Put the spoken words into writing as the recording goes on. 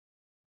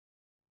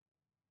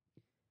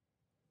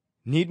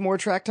Need more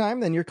track time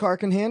than your car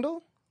can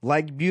handle?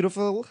 Like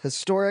beautiful,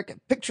 historic,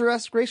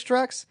 picturesque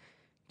racetracks?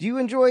 Do you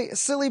enjoy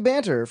silly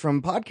banter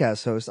from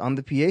podcast hosts on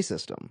the PA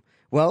system?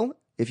 Well,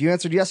 if you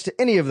answered yes to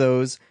any of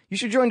those, you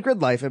should join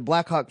Grid Life at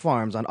Blackhawk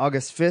Farms on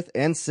August 5th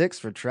and 6th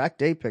for Track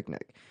Day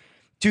Picnic.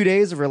 2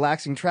 days of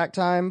relaxing track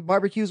time,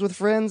 barbecues with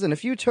friends, and a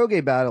few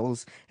toge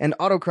battles and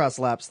autocross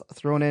laps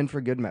thrown in for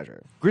good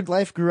measure. Grid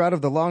Life grew out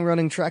of the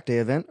long-running Track Day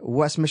event,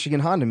 West Michigan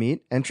Honda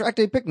Meet, and Track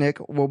Day Picnic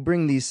will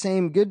bring these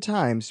same good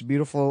times to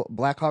beautiful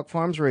Blackhawk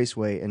Farms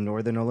Raceway in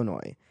northern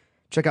Illinois.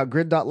 Check out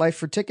grid.life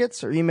for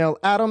tickets or email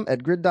Adam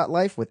at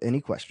grid.life with any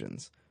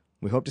questions.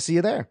 We hope to see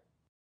you there.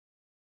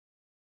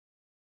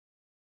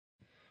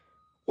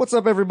 What's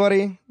up,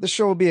 everybody? This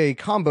show will be a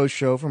combo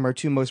show from our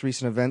two most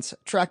recent events,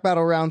 Track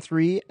Battle Round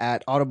 3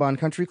 at Autobahn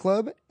Country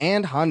Club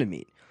and Honda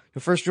Meet.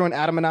 You'll first join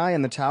Adam and I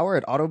in the tower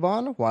at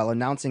Autobahn while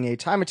announcing a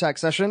time attack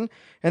session,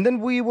 and then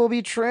we will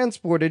be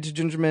transported to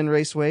Gingerman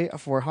Raceway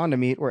for Honda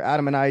Meet, where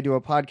Adam and I do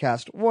a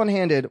podcast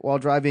one-handed while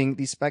driving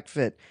the Spec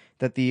Fit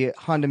that the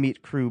Honda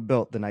Meet crew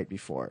built the night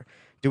before.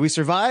 Do we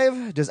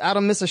survive? Does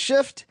Adam miss a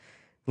shift?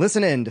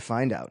 Listen in to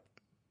find out.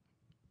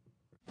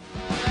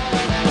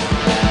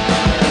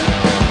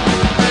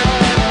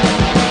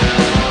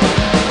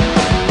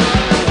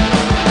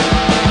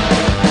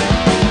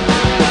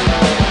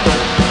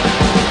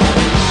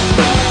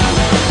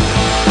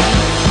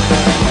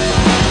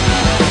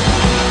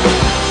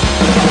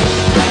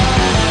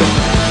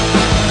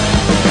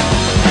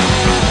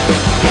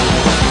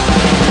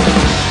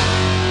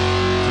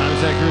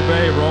 Group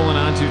A rolling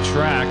onto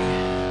track.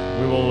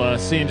 We will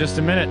see in just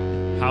a minute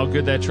how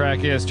good that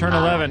track is. Turn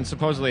 11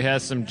 supposedly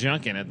has some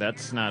junk in it.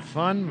 That's not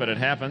fun, but it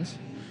happens.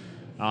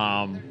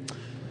 A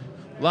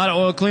lot of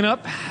oil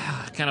cleanup.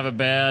 Kind of a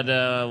bad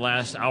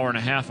last hour and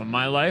a half of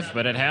my life,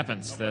 but it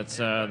happens. That's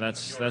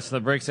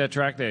the breaks at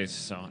track days.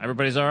 So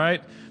everybody's all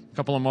right. A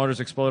couple of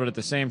motors exploded at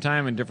the same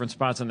time in different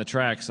spots on the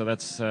track, so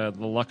that's the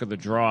luck of the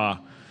draw.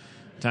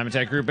 Time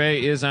Attack Group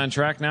A is on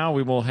track now.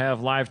 We will have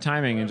live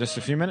timing in just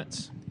a few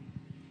minutes.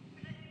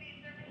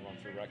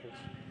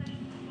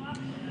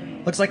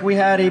 Looks like we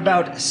had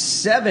about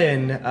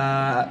 7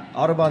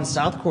 Autobahn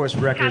South Course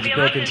records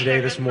broken today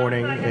this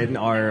morning in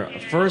our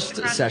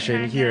first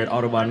session here at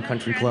Autobahn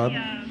Country Club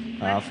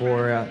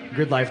for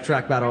Grid Life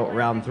Track Battle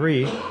Round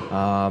 3.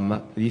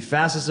 The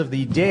fastest of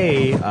the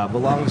day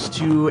belongs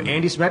to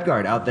Andy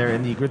Smedgard out there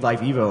in the Grid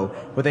Life Evo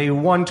with a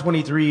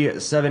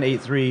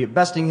 1:23.783,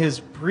 besting his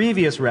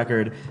previous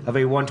record of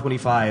a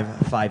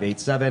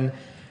 1:25.587.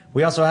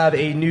 We also have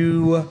a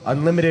new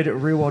unlimited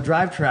rear-wheel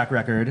drive track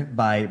record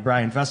by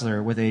Brian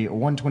Fessler with a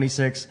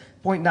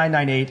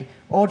 1:26.998.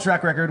 Old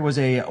track record was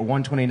a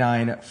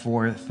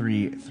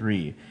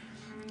 1:29.433.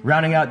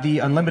 Rounding out the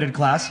unlimited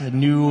class, a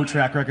new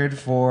track record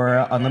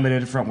for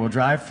unlimited front-wheel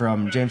drive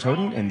from James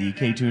Houghton in the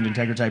K-tuned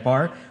Integra Type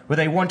R with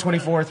a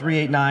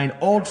 1:24.389.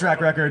 Old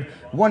track record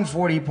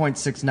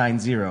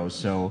 1:40.690.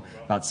 So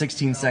about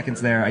 16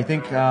 seconds there. I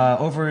think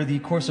over the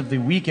course of the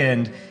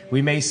weekend,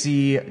 we may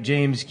see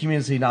James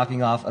cumulatively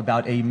knocking off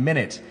about a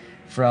minute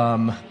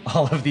from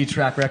all of the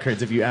track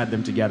records if you add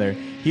them together.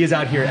 He is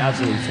out here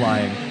absolutely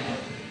flying.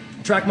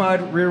 Track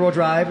mod, rear-wheel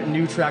drive,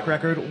 new track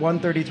record,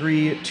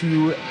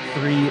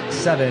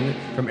 1:33.237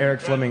 from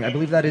Eric Fleming. I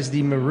believe that is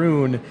the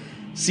maroon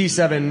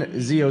C7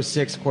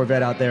 Z06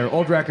 Corvette out there.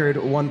 Old record,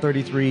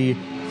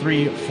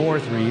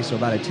 1:33.343, so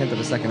about a tenth of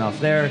a second off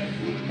there.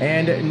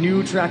 And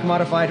new track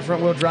modified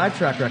front-wheel drive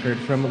track record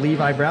from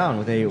Levi Brown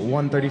with a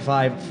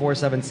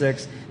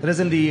 1:35.476. That is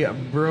in the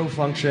Bro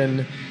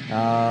Function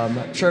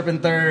Chirpin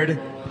third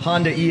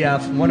Honda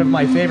EF, one of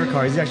my favorite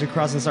cars. He's actually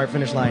crossing the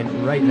start-finish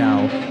line right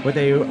now with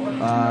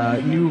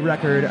a new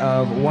record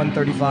of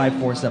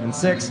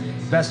 1:35.476,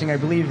 besting, I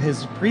believe,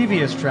 his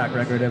previous track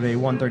record of a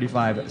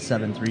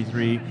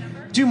 1:35.733.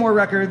 2 more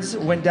records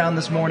went down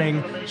this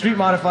morning. Street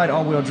modified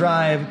all-wheel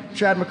drive,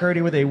 Chad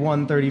McCurdy with a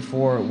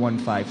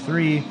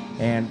 1:34.153,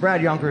 and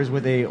Brad Yonkers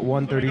with a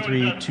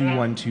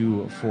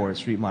 1:33.212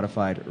 street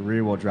modified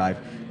rear-wheel drive,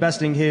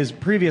 besting his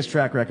previous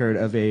track record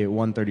of a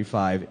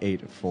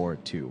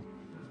 1:35.842.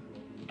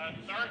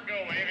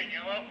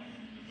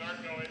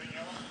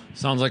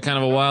 Sounds like kind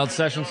of a wild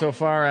session so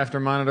far after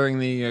monitoring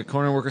the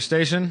corner worker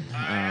station.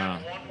 A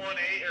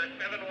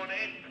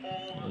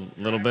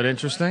little bit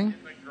interesting.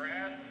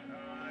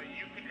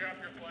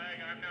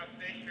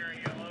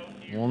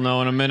 We'll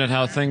know in a minute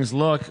how things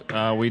look.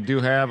 We do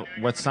have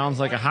what sounds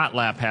like a hot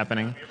lap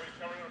happening.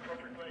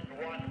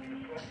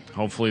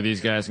 Hopefully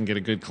these guys can get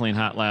a good, clean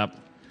hot lap.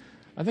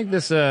 I think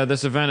this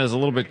event is a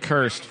little bit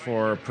cursed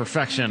for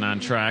perfection on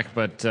track,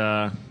 but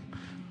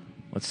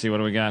let's see, what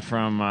do we got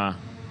from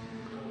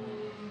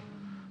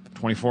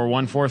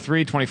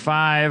 24.143,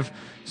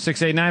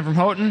 25.689 from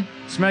Houghton.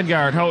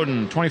 Smedgard,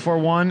 Houghton,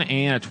 24.1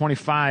 and a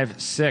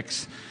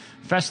 25.6.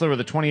 Fessler with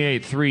a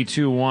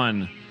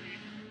 28.321.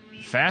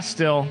 Fast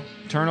still.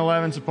 Turn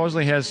 11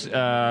 supposedly has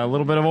a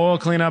little bit of oil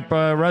cleanup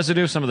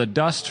residue, some of the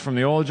dust from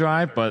the oil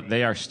drive, but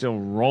they are still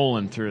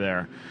rolling through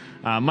there.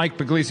 Mike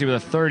Puglisi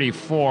with a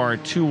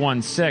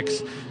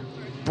 34.216.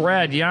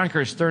 Brad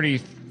Yonkers,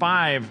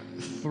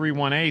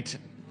 35.318.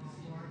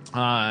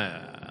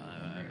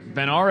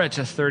 Ben Orich,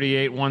 a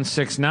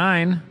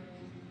 38.169.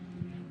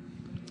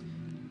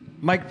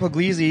 Mike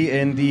Puglisi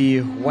in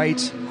the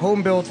white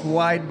home-built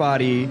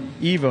wide-body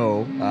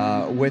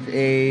Evo with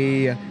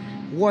a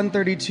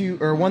 132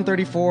 or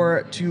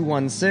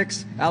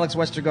 134.216. Alex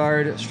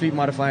Westergaard,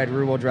 street-modified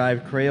rear-wheel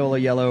drive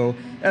Crayola yellow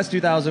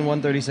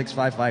S2000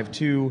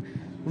 136.552.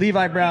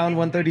 Levi Brown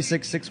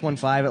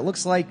 136.615. It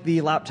looks like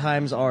the lap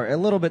times are a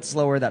little bit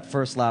slower that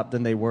first lap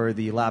than they were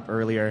the lap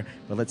earlier.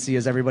 But let's see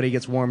as everybody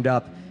gets warmed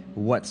up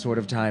what sort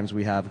of times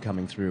we have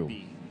coming through.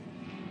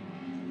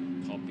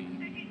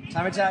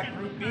 Time Attack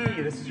Group B,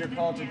 this is your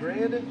call to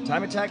grid.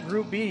 Time Attack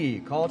Group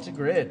B, call to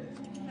grid.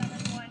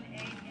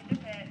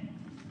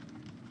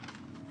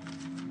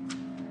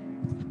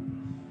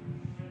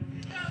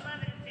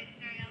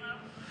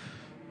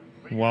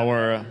 While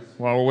we're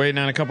waiting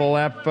on a couple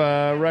lap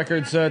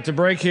records to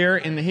break here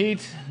in the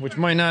heat, which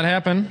might not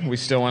happen, we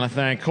still want to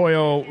thank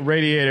Koyo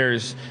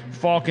Radiators,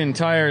 Falcon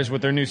Tires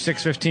with their new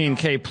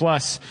 615K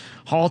Plus,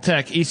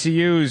 Haltech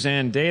ECUs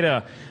and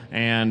data,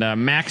 and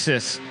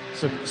Maxxis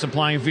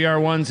supplying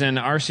VR1s and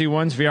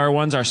RC1s.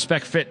 VR1s are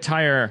Spec Fit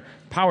Tire,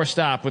 Power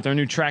Stop with their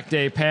new Track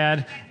Day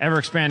pad,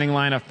 ever-expanding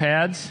line of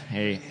pads,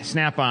 a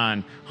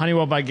Snap-On,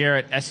 Honeywell by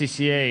Garrett,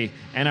 SCCA,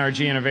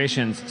 NRG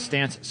Innovations,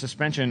 Stance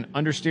Suspension,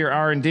 Understeer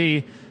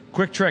R&D,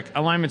 Quick Trick,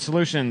 Alignment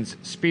Solutions,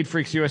 Speed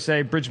Freaks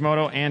USA,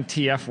 Bridgemoto, and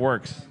TF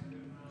Works.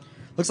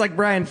 Looks like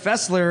Brian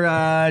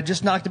Fessler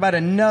just knocked about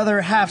another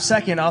half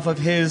second off of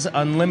his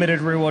unlimited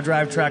rear-wheel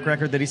drive track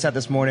record that he set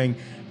this morning.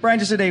 Brian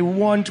just did a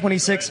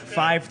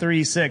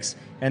 126.536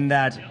 and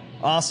that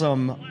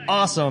awesome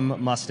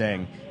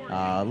Mustang.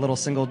 Little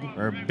single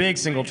or big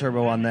single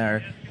turbo on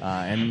there,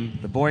 and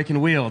the boy can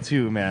wheel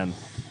too, man.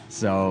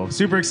 So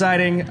super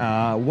exciting.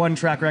 One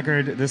track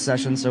record this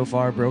session so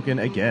far broken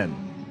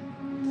again.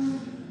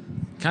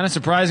 Kind of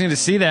surprising to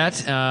see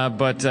that,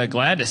 but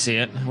glad to see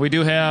it. We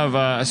do have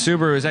a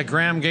Subaru. Is that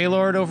Graham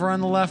Gaylord over on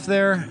the left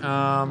there?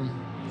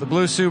 The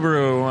blue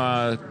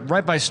Subaru,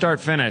 right by start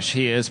finish,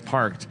 he is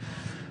parked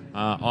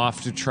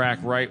off to track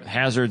right,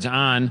 hazards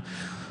on.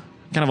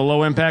 Kind of a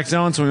low impact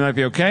zone, so we might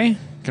be okay.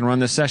 Can run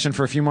this session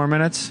for a few more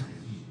minutes.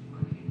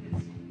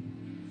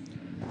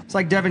 It's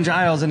like Devin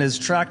Giles in his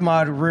track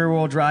mod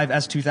rear-wheel drive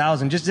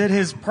S2000 just did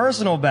his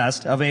personal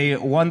best of a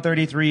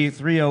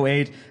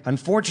 133.308.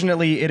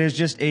 Unfortunately, it is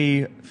just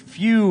a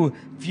few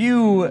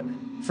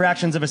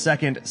fractions of a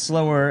second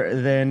slower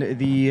than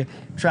the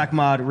track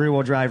mod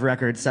rear-wheel drive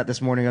record set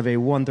this morning of a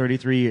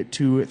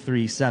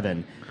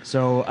 133.237.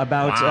 So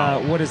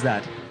about, what is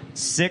that?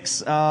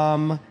 6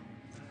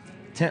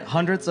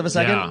 hundredths of a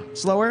second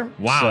slower.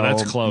 Wow, so,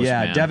 that's close.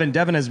 Yeah, man.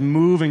 Devin is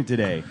moving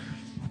today.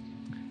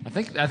 I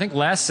think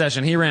last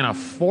session he ran a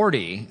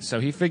 40,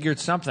 so he figured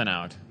something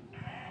out.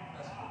 Okay,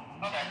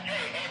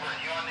 hey, were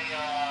you on the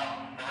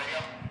radio?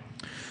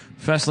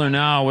 Fessler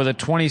now with a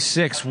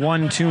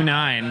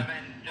 26.129,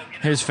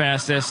 his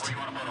fastest.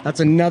 That's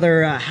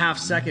another half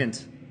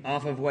second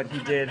off of what he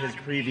did his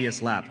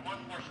previous lap.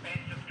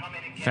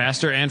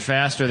 Faster and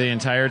faster the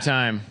entire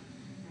time.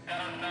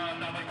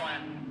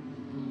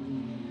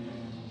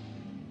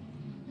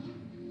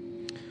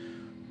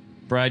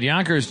 Brad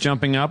Yonkers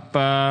jumping up,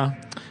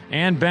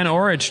 and Ben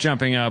Orich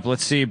jumping up.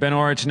 Let's see, Ben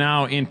Orich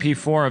now in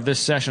P4 of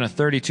this session, a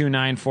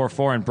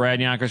 32.944, and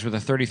Brad Yonkers with a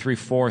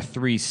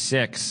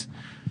 33.436.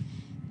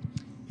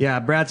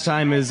 Yeah, Brad's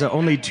time is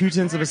only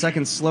 0.2 of a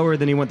second slower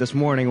than he went this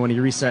morning when he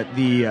reset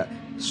the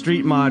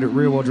street mod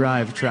rear-wheel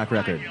drive track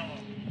record.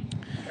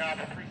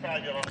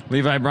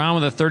 Levi Brown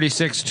with a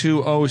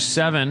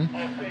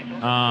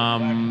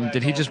 36.207.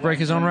 Did he just break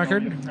his own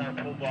record?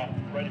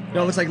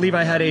 No, it looks like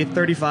Levi had a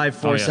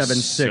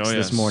 35.476 yes.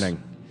 this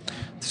morning.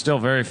 Still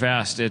very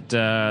fast.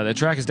 The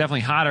track is definitely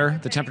hotter.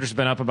 The temperature's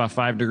been up about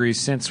 5 degrees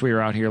since we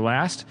were out here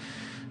last.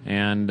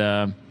 And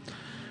the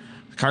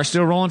car's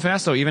still rolling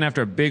fast, though, even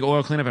after a big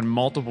oil cleanup in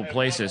multiple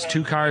places.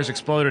 2 cars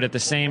exploded at the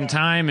same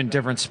time in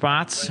different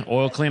spots.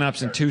 Oil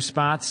cleanups in 2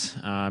 spots.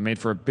 Made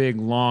for a big,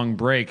 long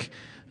break.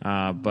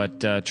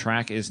 But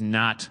track is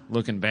not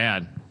looking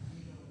bad.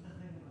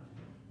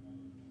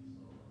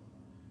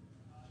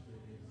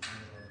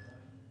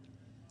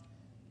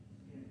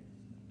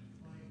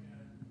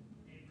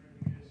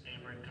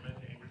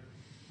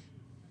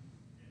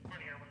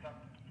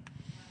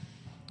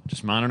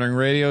 Just monitoring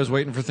radios,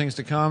 waiting for things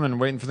to come and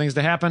waiting for things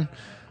to happen.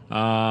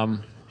 While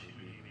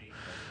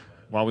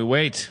we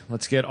wait,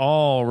 let's get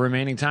all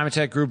remaining Time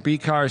Attack Group B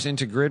cars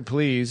into grid,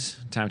 please.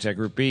 Time Attack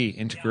Group B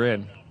into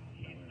grid.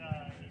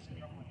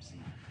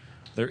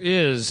 There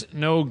is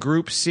no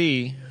Group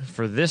C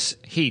for this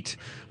heat.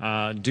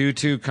 Due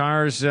to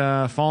cars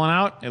falling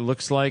out, it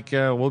looks like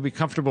we'll be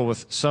comfortable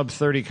with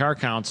sub-30 car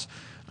counts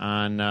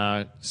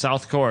on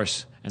South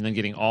Course and then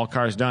getting all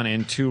cars done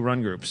in 2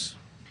 run groups.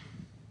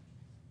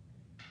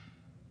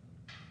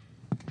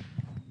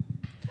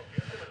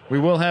 We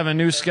will have a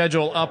new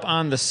schedule up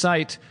on the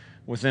site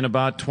within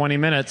about 20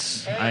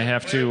 minutes. I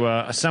have to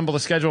assemble the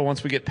schedule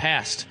once we get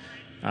past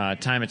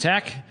Time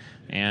Attack,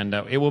 And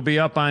it will be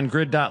up on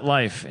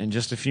grid.life in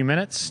just a few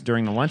minutes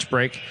during the lunch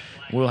break.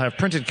 We'll have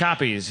printed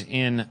copies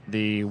in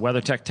the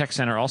WeatherTech Tech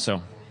Center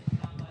also.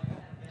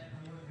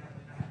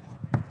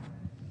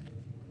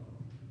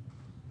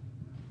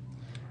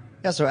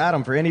 Yeah, so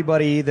Adam, for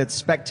anybody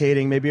that's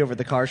spectating maybe over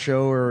the car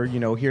show or,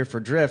 here for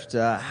Drift,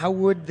 how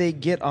would they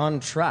get on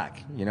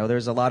track?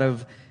 There's a lot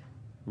of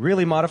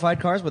really modified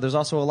cars, but there's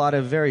also a lot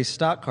of very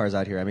stock cars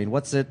out here. I mean,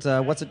 what's it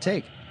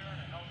take?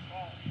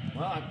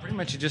 Well, pretty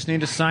much you just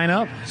need to sign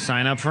up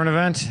for an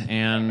event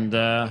and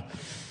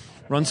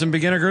run some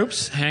beginner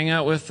groups, hang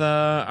out with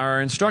our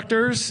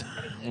instructors,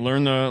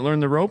 learn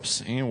the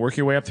ropes, and work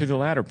your way up through the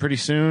ladder. Pretty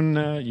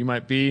soon, you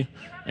might be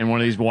in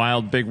one of these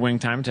wild big wing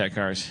time attack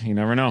cars. You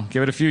never know.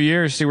 Give it a few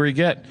years, see where you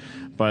get.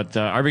 But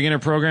our beginner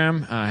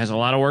program has a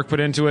lot of work put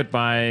into it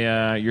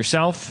by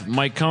yourself,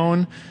 Mike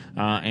Cohn,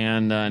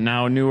 and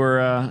now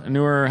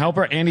newer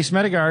helper, Andy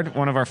Smedegard,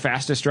 one of our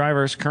fastest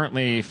drivers,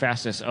 currently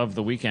fastest of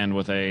the weekend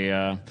with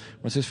a,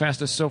 what's his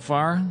fastest so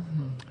far?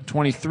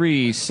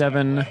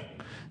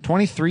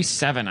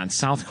 23.7 on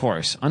South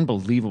Course.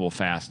 Unbelievable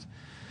fast.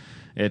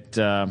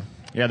 The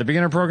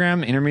beginner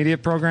program,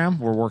 intermediate program,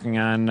 we're working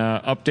on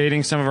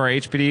updating some of our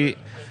HPD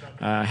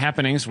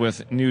happenings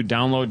with new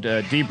download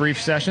debrief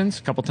sessions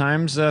a couple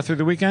times through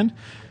the weekend,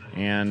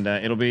 and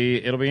it'll be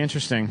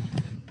interesting.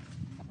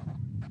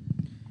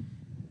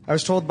 I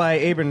was told by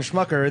Abram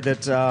Schmucker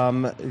that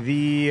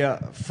the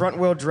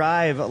front-wheel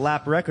drive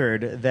lap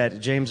record that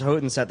James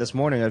Houghton set this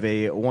morning of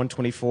a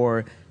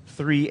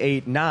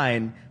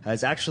 1:24.389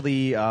 is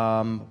actually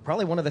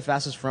probably one of the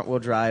fastest front-wheel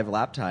drive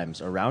lap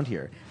times around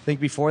here. I think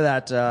before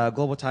that,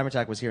 Global Time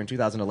Attack was here in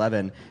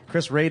 2011.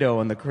 Chris Rado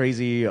on the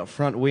crazy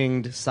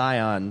front-winged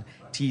Scion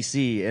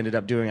TC ended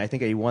up doing, I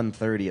think, a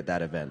 1:30 at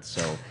that event.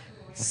 So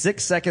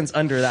 6 seconds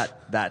under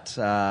that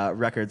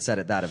record set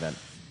at that event.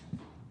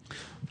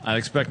 I'd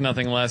expect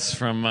nothing less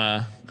from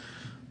our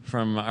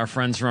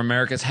friends from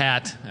America's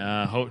Hat,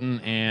 Houghton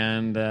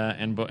and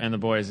the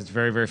boys. It's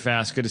very, very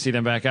fast. Good to see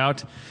them back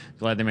out.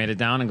 Glad they made it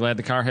down, and glad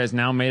the car has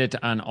now made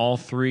it on all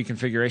three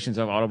configurations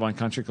of Autobahn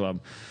Country Club.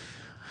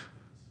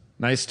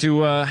 Nice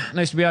to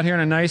be out here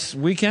on a nice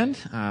weekend.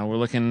 We're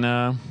looking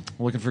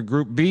for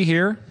Group B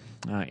here.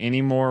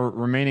 Any more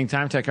remaining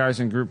time attack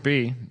cars in Group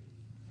B?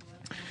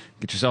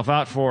 Get yourself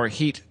out for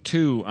Heat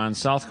 2 on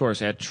South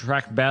Course at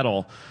Track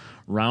Battle.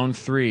 Round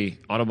 3,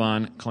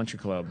 Autobahn Country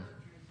Club.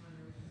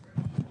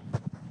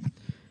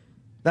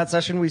 That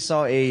session, we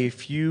saw a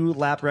few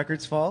lap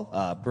records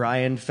fall.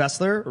 Brian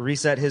Fessler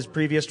reset his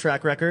previous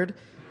track record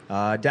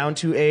down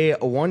to a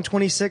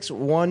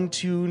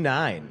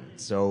 1:26.129.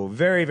 So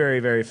very,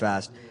 very, very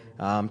fast.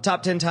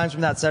 Top 10 times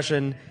from that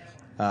session.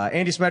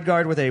 Andy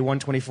Smedgard with a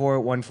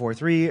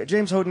 1:24.143.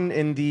 James Houghton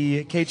in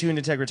the K-Tuned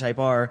Integra Type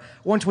R,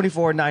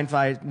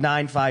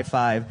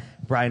 1:24.955.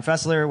 Brian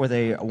Fessler with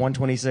a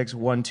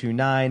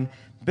 1:26.129.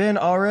 Ben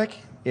Ulrich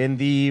in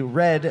the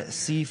red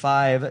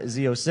C5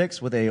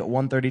 Z06 with a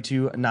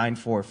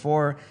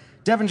 1:32.944.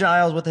 Devin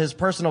Giles with his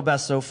personal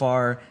best so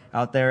far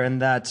out there in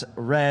that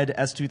red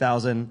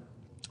S2000,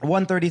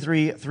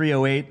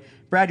 1:33.308.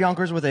 Brad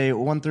Yonkers with a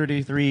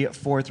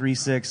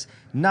 1:33.436.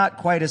 Not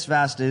quite as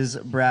fast as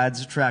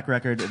Brad's track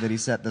record that he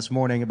set this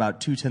morning, about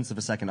 0.2 of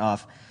a second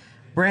off.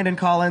 Brandon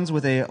Collins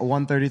with a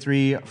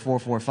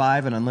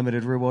 1:33.445, an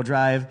unlimited rear-wheel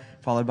drive,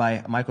 followed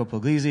by Michael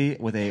Puglisi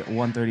with a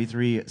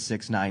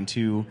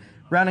 1:33.692.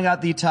 Rounding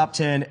out the top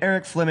 10,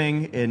 Eric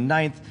Fleming in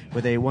 9th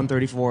with a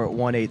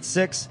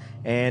 1:34.186,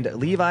 and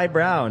Levi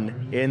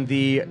Brown in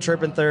the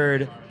Chirpin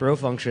third Bro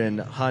Function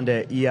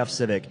Honda EF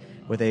Civic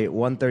with a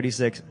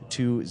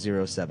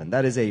 1:36.207.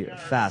 That is a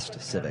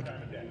fast Civic.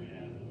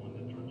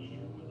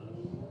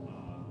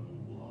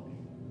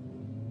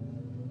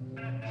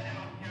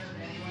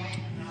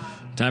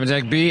 Time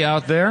Attack B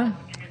out there,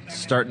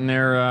 starting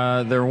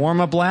their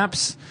warm-up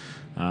laps.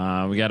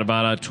 We got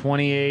about a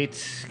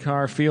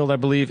 28-car field, I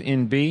believe,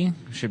 in B.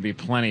 Should be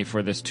plenty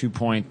for this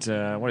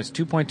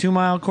 2.2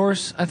 mile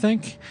course, I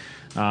think.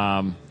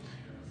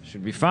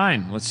 Should be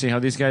fine. Let's see how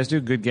these guys do.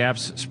 Good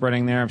gaps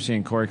spreading there. I'm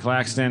seeing Corey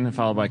Claxton,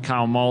 followed by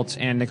Kyle Maltz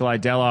and Nikolai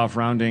Deloff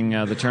rounding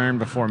the turn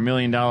before $1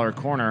 Million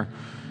Corner,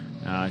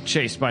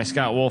 chased by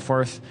Scott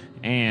Wolforth.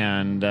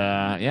 And,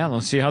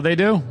 let's see how they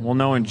do. We'll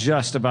know in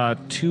just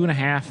about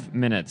 2.5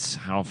 minutes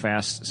how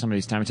fast some of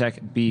these Time Attack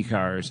B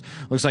cars.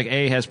 Looks like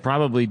A has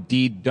probably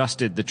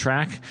de-dusted the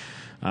track,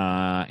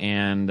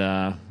 and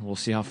we'll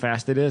see how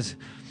fast it is.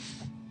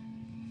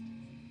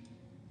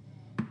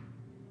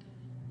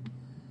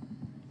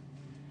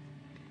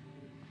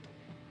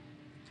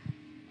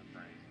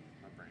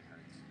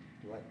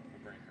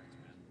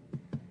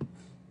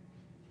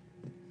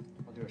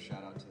 I'll do a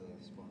shout out to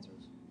the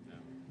sponsors.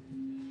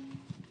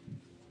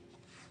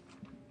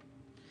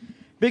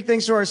 Big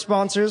thanks to our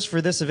sponsors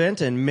for this event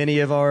and many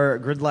of our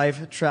Grid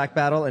Life Track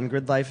Battle and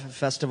Grid Life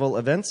Festival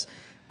events.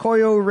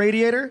 Koyo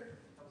Radiator,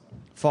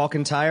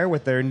 Falcon Tire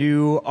with their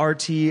new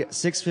RT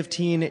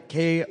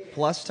 615K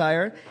Plus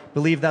tire.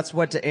 Believe that's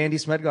what Andy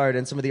Smedgard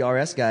and some of the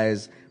RS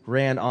guys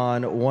ran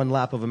on one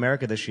lap of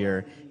America this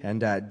year and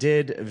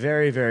did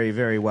very, very,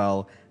 very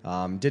well.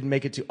 Didn't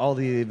make it to all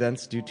the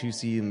events due to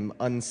some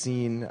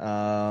unseen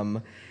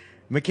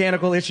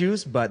mechanical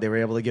issues, but they were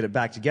able to get it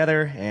back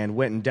together and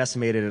went and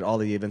decimated at all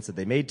the events that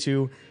they made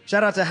to.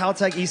 Shout out to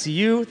Haltech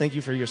ECU. Thank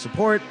you for your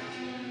support.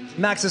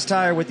 Maxxis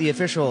Tire with the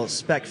official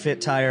Spec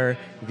Fit tire,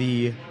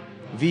 the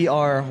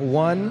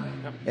VR1,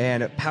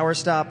 and Power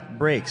Stop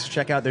brakes.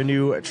 Check out their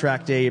new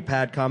track day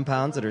pad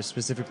compounds that are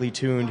specifically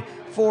tuned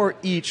for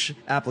each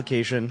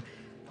application.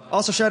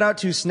 Also shout out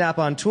to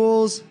Snap-on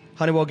Tools,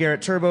 Honeywell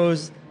Garrett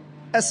Turbos,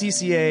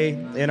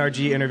 SCCA,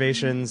 NRG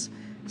Innovations,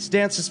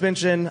 Stance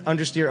Suspension,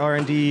 Understeer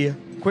R&D,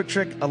 Quick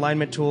Trick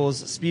Alignment Tools,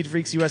 Speed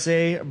Freaks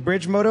USA,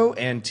 Bridgemoto,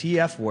 and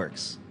TF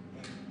Works.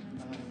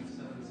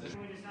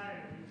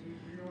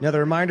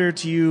 Another reminder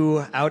to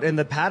you out in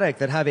the paddock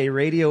that have a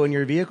radio in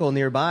your vehicle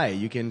nearby.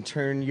 You can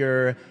turn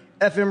your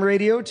FM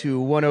radio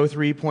to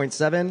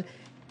 103.7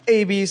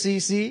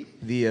 ABCC,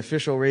 the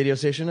official radio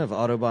station of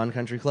Autobahn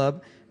Country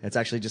Club. It's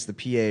actually just the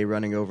PA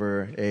running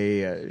over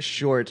a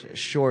short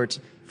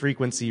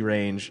frequency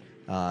range.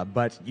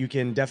 But you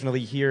can definitely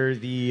hear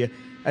the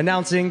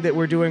announcing that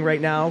we're doing right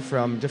now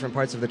from different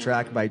parts of the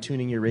track by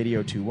tuning your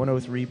radio to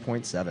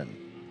 103.7.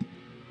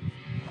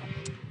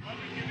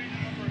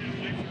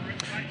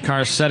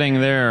 Cars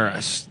setting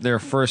their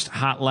first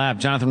hot lap.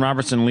 Jonathan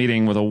Robertson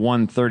leading with a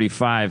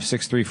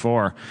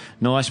 1:35.634.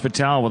 Nilesh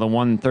Patel with a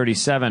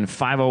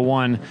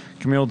 1:37.501.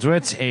 Camille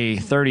Dwitt a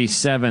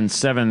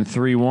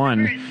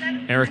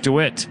 37.731. Eric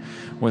DeWitt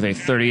with a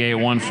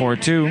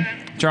 38.142.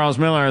 Charles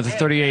Miller, the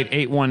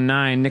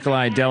 38.819.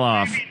 Nikolai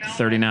Deloff,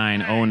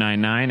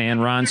 39.099.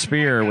 And Ron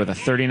Spear with a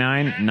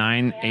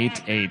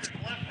 39.988.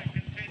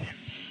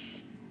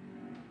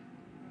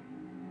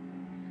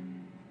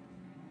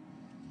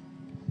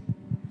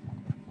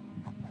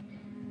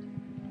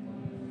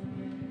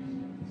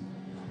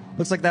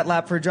 Looks like that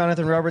lap for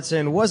Jonathan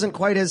Robertson wasn't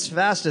quite his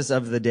fastest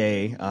of the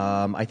day.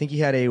 I think he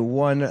had a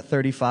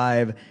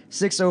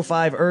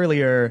 1:35.605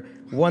 earlier,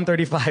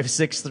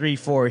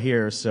 1:35.634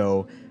 here.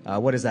 So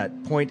what is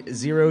that,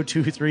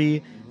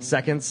 0.023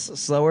 seconds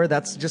slower?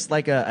 That's just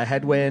like a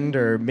headwind,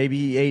 or maybe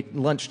he ate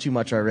lunch too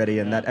much already,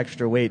 and that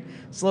extra weight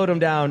slowed him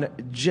down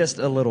just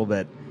a little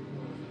bit.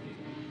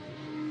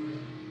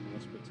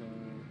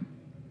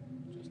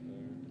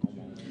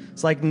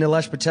 It's like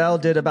Nilesh Patel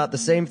did about the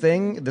same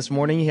thing. This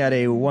morning he had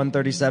a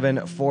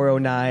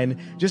 1:37.409,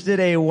 just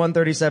did a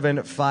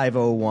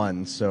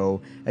 1:37.501.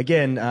 So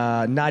again,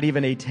 not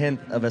even a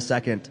tenth of a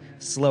second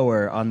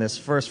slower on this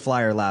first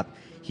flyer lap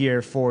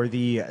here for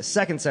the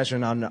second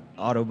session on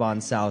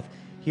Autobahn South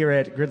here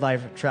at Grid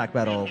Life Track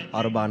Battle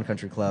Autobahn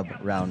Country Club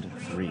Round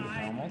 3.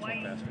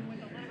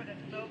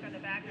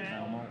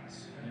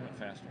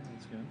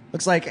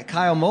 Looks like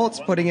Kyle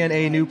Moltz putting in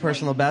a new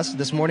personal best.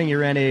 This morning he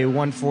ran a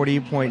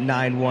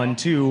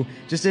 1:40.912,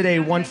 just did a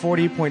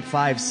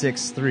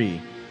 1:40.563.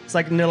 It's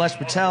like Nilesh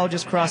Patel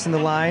just crossing the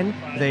line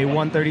with a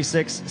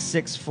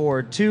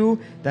 1:36.642.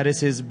 That is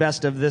his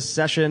best of this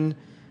session,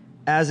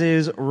 as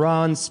is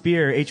Ron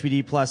Spear,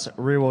 HBD Plus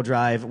rear-wheel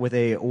drive, with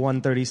a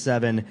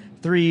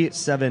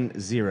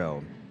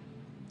 1:37.370.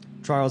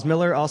 Charles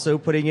Miller also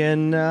putting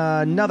in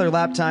another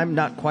lap time,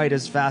 not quite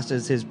as fast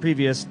as his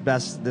previous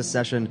best this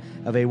session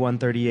of a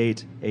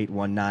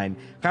 1:38.819.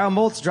 Kyle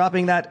Moltz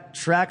dropping that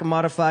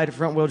track-modified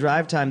front-wheel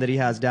drive time that he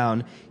has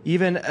down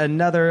even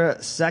another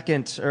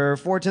second, or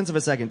 0.4 of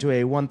a second, to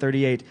a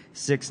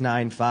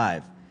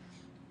 1:38.695.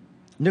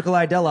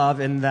 Nikolai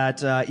Delov in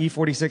that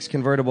E46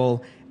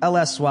 convertible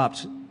LS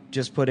swapped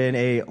just put in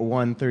a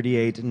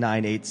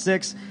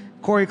 1:38.986.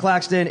 Corey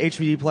Claxton,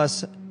 HBD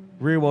Plus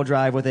rear-wheel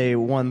drive, with a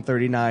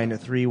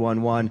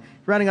 1:39.311.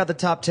 Rounding out the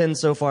top 10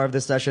 so far of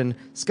this session,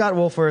 Scott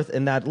Wolforth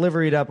in that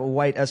liveried-up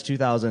white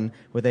S2000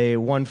 with a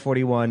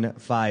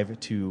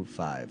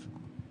 1:41.525.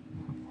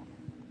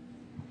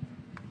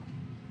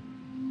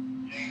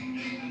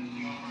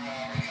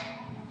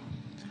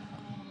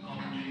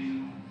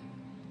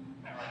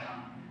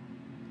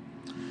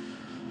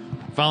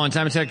 Following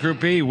Time Attack Group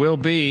B will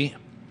be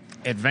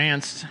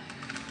Advanced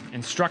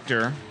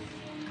Instructor,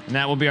 and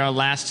that will be our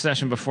last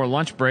session before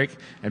lunch break.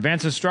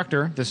 Advanced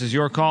Instructor, this is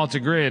your call to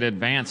grid.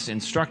 Advanced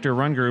Instructor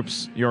run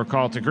groups, your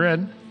call to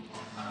grid.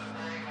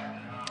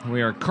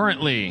 We are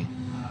currently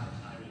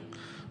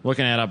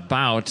looking at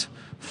about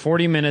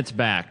 40 minutes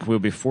back. We'll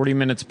be 40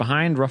 minutes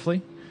behind,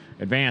 roughly.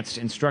 Advanced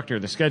Instructor,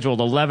 the scheduled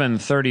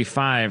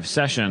 11:35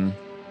 session,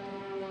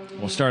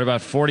 will start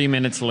about 40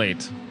 minutes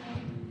late.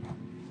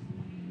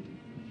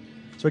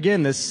 So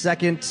again, this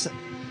second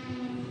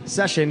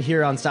session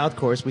here on South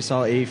Course, we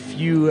saw a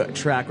few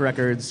track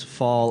records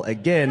fall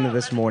again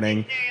this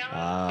morning.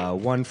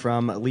 One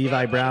from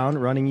Levi Brown,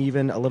 running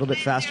even a little bit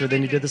faster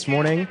than he did this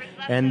morning,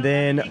 and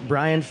then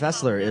Brian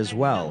Fessler as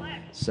well.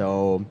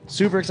 So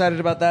super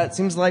excited about that.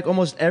 Seems like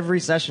almost every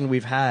session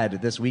we've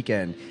had this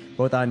weekend,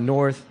 both on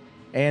North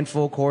and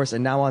Full Course,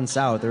 and now on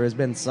South, there has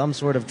been some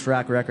sort of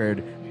track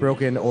record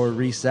broken or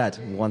reset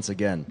once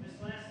again.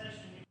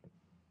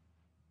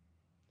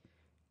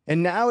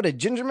 And now to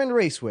Gingerman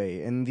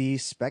Raceway in the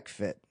Spec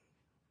Fit.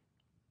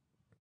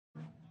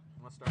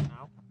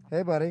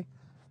 Hey, buddy.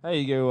 Hey,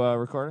 you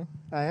recording?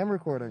 I am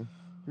recording.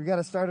 We got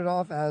to start it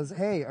off as,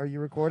 hey, are you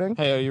recording?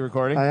 Hey, are you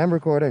recording? I am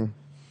recording.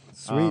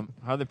 Sweet.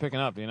 How are they picking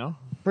up, do you know?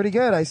 Pretty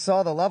good. I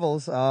saw the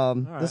levels.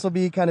 This will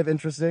be kind of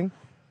interesting.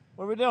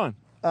 What are we doing?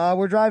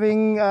 We're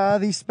driving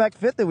the Spec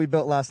Fit that we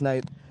built last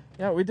night.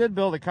 Yeah, we did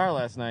build a car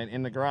last night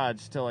in the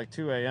garage till like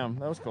 2 a.m.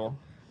 That was cool.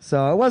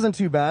 So it wasn't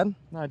too bad.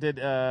 I did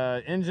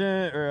engine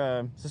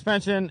or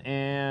suspension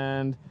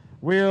and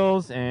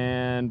wheels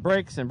and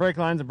brakes and brake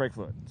lines and brake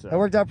fluid. So It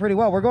worked out pretty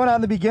well. We're going out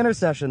in the beginner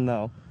session,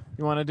 though.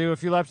 you want to do a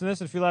few laps in this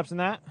and a few laps in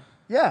that?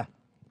 Yeah.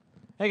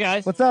 Hey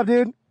guys. What's up,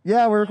 dude?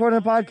 Yeah, we're recording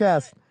a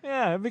podcast.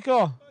 Yeah, it'd be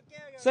cool.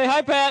 Say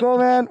hi, Pat. Cool,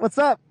 man. What's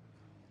up?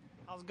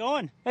 How's it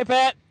going? Hey,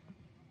 Pat.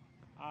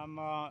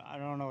 I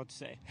don't know what to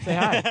say. Say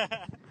hi. All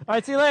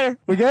right, see you later.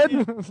 We good?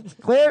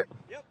 Clear?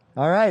 Yep.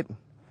 All right.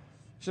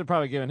 Should have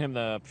probably given him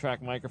the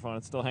track microphone.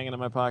 It's still hanging in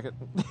my pocket.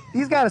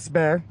 He's got a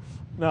spare.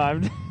 No, I'm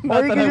Or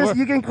not you that can I just work-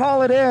 you can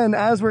call it in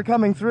as we're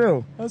coming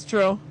through. That's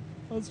true.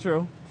 That's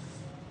true.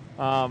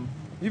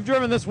 You've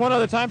driven this one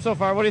other time so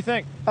far. What do you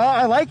think?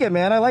 I like it,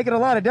 man. I like it a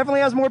lot. It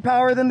definitely has more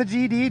power than the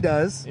GD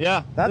does.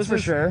 Yeah, That's this for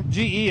is sure.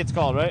 GE, it's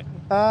called, right?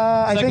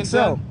 I think Second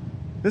so. gen?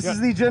 This Yeah. is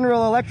the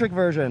General Electric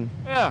version.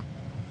 Yeah.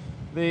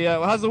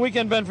 How's the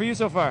weekend been for you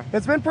so far?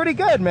 It's been pretty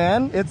good,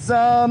 man. It's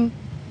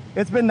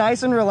been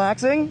nice and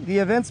relaxing. The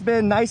event's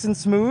been nice and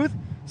smooth.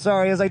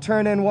 Sorry, as I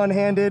turn in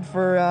one-handed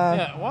for.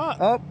 Yeah, what?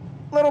 Oh,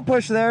 little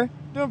push there.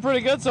 Doing pretty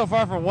good so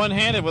far for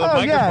one-handed with a Oh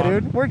microphone. yeah,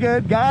 dude, we're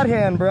good. God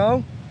hand,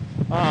 bro.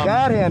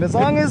 God hand. As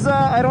long as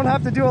I don't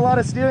have to do a lot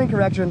of steering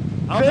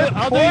correction. I'll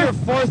do your 4-3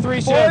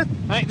 fourth, shift.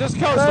 Hey, just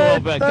coast a third, little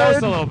bit. third.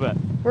 Coast a little bit.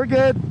 We're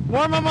good.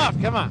 Warm them up.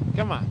 Come on.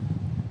 Come on.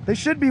 They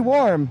should be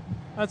warm.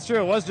 That's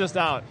true. It was just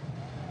out.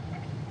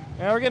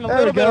 Yeah, we're getting a There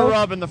little we bit go. of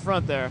rub in the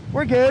front there.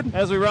 We're good.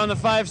 As we run the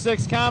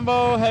 5-6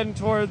 combo, heading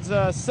towards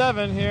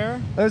 7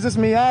 here. There's this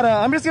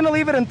Miata. I'm just gonna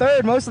leave it in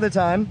third most of the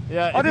time.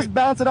 Yeah, I'll if just you-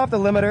 bounce it off the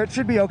limiter. It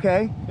should be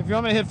okay. If you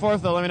want me to hit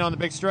fourth, though, let me know on the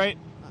big straight.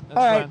 That's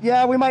All right. fine.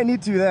 Yeah, we might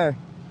need to there.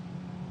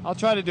 I'll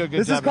try to do a good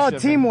This job is called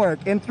of shifting. teamwork,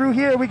 and through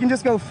here we can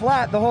just go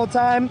flat the whole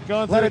time.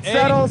 Going Let through it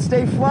settle,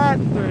 stay flat,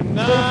 Through stay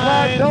 9.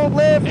 flat, don't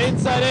lift.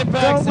 Inside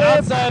apex, Don't lift.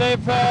 outside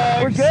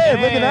apex. We're good,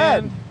 look at that.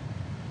 and-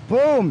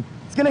 Boom.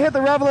 It's gonna hit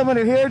the rev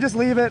limiter here. Just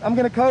leave it. I'm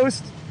gonna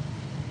coast.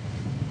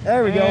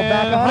 There we go.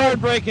 Back and on hard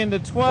it. brake into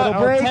 12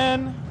 Little or brake.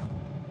 10.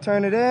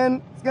 Turn it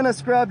in. It's gonna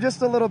scrub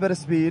just a little bit of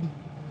speed,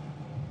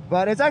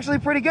 but it's actually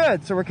pretty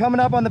good. So we're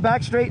coming up on the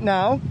back straight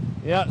now.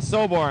 Yeah,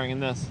 so boring in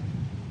this.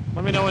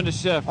 Let me know when to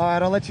shift. All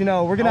right, I'll let you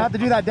know. We're gonna have to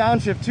do that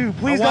downshift too.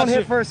 Please I'll don't watch hit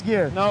you- first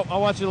gear. No,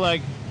 I'll watch your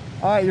leg.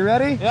 All right, you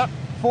ready? Yep,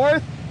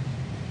 Fourth.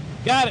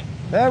 got it.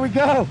 There we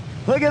go.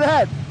 Look at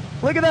that.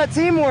 Look at that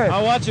teamwork.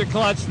 I'll watch your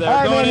clutch there. All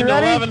right, Going man, you into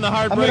ready? 11, the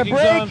hard I'm gonna braking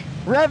brake. zone.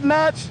 Rev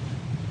match.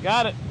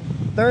 Got it.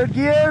 Third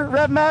gear.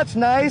 Rev match.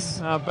 Nice.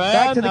 Not bad,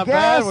 Back to the not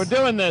gas. bad. We're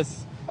doing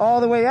this. All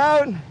the way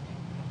out.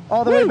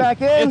 All the way back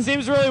in. It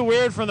seems really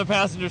weird from the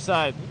passenger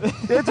side.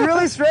 It's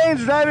really strange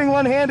driving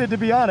one-handed, to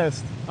be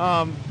honest.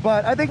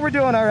 But I think we're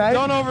doing all right.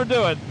 Don't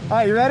overdo it. All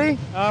right, you ready?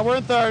 We're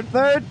in third.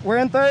 Third. We're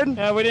in third.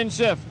 Yeah, we didn't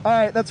shift. All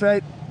right, that's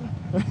right.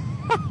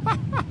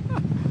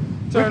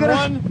 Turn could've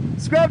 1.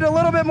 Scrubbed a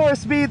little bit more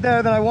speed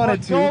there than I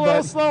wanted to. Go a little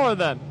But, slower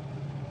then.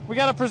 We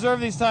got to preserve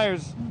these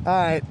tires. all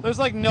right, There's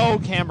like no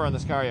camber on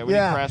this car yet. We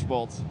Yeah. need crash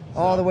bolts.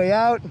 all the way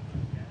out.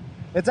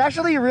 It's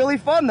actually really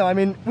fun, though. I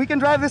mean, we can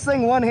drive this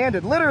thing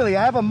one-handed. Literally,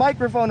 I have a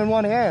microphone in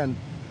one hand.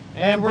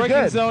 And we're braking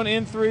good. zone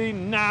in 3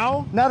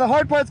 now. Now, the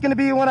hard part's going to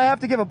be when I have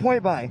to give a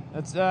point by.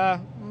 That's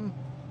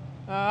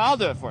I'll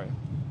do it for you.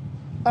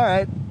 All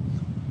right.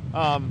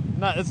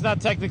 It's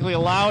not technically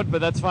allowed, but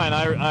that's fine.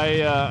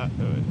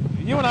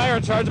 You and I are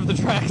in charge of the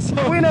track,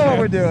 so We know what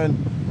we're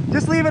doing.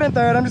 Just leave it in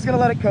third. I'm just going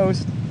to let it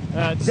coast.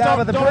 Just Dab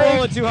don't, of the don't brake.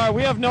 roll it too hard.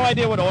 We have no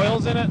idea what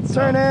oil's in it. So.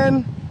 Turn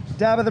in.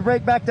 Dab of the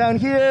brake back down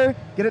here.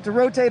 Get it to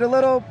rotate a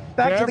little.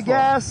 Back to the Careful.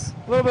 gas.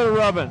 A little bit of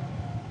rubbing.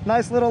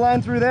 Nice little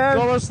line through there.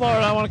 Go a little slower.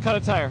 I don't want to cut a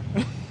tire.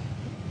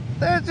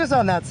 There's just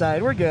on that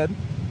side. We're good.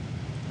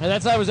 And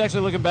that side was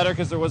actually looking better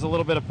because there was a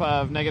little bit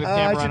of negative I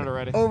camber on should it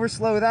already.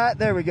 overslow that.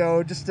 There we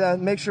go. Just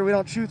make sure we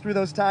don't chew through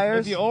those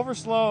tires. If you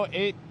overslow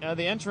 8,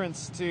 the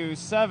entrance to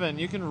 7,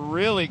 you can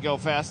really go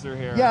faster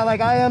here. Yeah,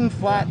 like I am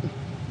flat.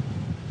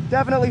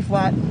 Definitely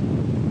flat.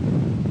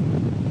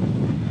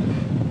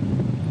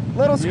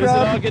 Little Use it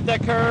all. scrub. Get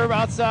that curb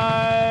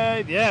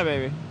outside. Yeah,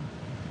 baby.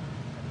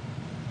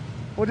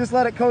 We'll just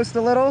let it coast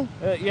a little.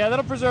 Yeah,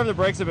 that'll preserve the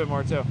brakes a bit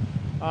more too.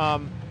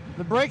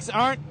 The brakes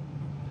aren't.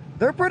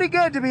 They're pretty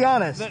good, to be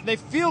honest. They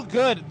feel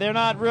good. They're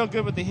not real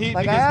good with the heat.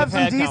 Like I because have the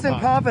some pad decent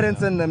compound.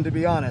 confidence in them, to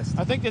be honest.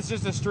 I think it's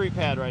just a street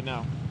pad right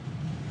now.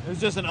 It was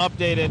just an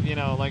updated,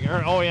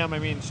 or OEM. I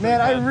mean, street Man,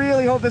 pad. I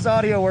really hope this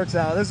audio works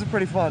out. This is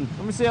pretty fun.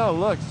 Let me see how it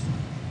looks.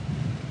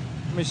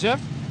 Let me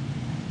shift.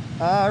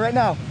 Right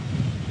now.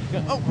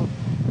 Oh,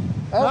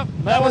 Oh,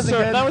 that was wasn't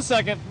third. good. That was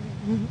second.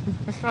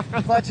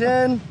 Clutch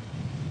in.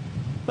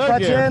 Third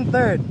Clutch gear. in.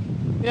 Third.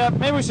 Yeah,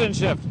 maybe we shouldn't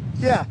shift.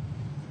 Yeah.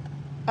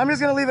 I'm just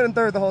gonna leave it in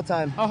third the whole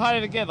time. How high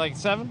did it get? Like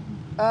 7?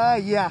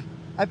 Yeah.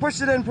 I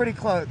pushed it in pretty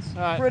close.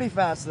 All right. Pretty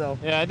fast though.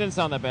 Yeah, it didn't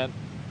sound that bad.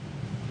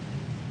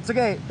 It's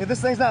okay. If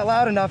this thing's not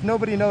loud enough,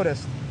 nobody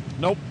noticed.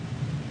 Nope.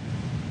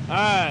 All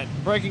right,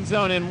 braking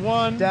zone in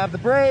 1. Dab the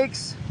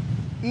brakes.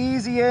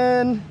 Easy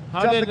in.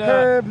 How Jump did, the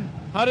curb.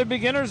 How did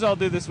beginners all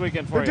do this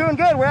weekend for We're you? doing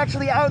good. We're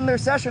actually out in their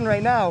session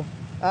right now.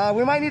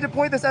 We might need to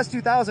point this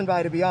S2000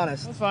 by, to be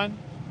honest. That's fine.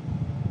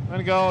 I'm going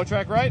to go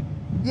track right.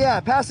 Yeah,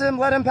 pass him.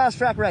 Let him pass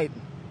track right.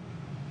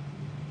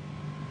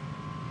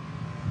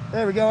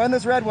 There we go. And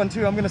this red one,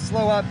 too. I'm going to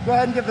slow up. Go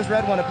ahead and give this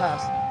red one a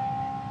pass.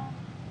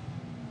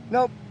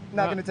 Nope.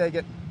 Not going to take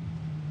it.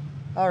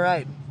 All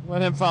right.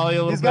 Let him follow you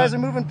a little bit. These guys are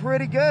moving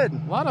pretty good.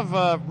 A lot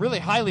of really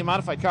highly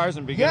modified cars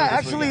in beginning. Yeah,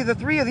 actually, the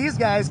 3 of these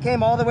guys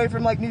came all the way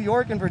from like New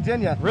York and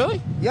Virginia.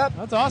 Really? Yep.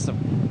 That's awesome.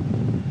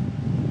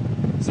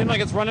 Seemed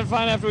like it's running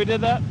fine after we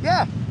did that?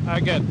 Yeah. All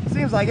right, good.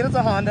 Seems like it. It's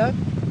a Honda.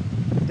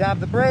 Dab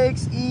the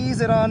brakes,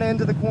 ease it on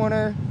into the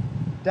corner.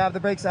 Dab the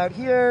brakes out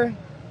here.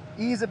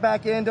 Ease it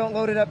back in. Don't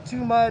load it up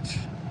too much.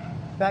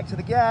 Back to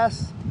the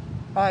gas.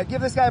 All right,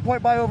 give this guy a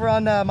point by over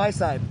on my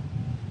side.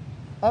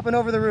 Up and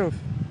over the roof.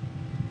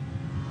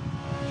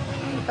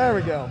 There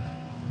we go.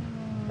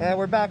 And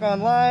we're back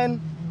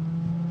online.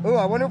 Ooh,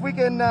 I wonder if we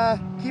can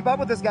keep up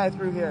with this guy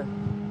through here.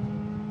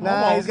 Nah,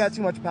 Almost. he's got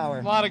too much power.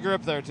 A lot of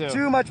grip there, too.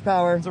 Too much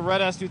power. It's a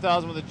red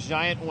S2000 with a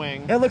giant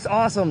wing. It looks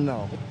awesome,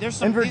 though. There's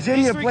some in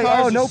Virginia, these 3 plate.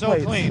 cars Oh, no are so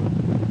plates. clean.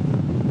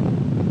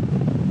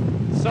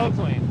 So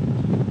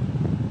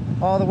clean.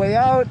 All the way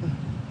out.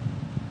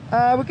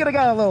 We could have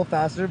gone a little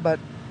faster, but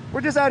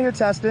we're just out here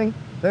testing.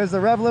 There's the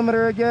rev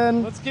limiter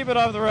again. Let's keep it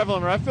off the rev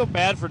limiter. I feel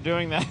bad for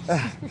doing that.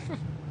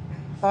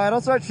 All right,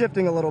 I'll start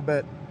shifting a little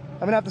bit. I'm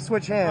gonna have to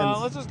switch hands.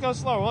 Let's just go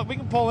slower. Well, we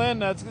can pull in.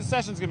 The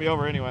session's gonna be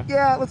over anyway.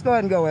 Yeah, let's go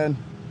ahead and go in.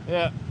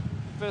 Yeah.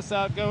 Fists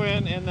out, go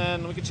in, and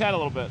then we can chat a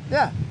little bit.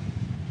 Yeah.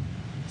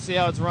 See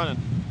how it's running.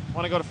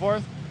 Want to go to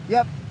 4th?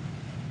 Yep.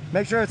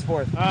 Make sure it's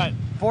 4th. All right.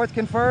 4th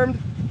confirmed.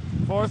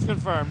 4th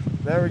confirmed.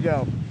 There we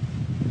go.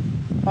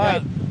 All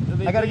right.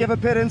 I gotta give a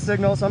pit in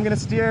signal, so I'm gonna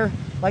steer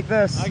like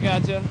this. I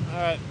got you. All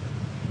right.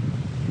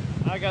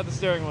 I got the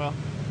steering wheel.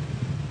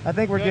 I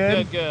think we're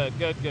good. Good.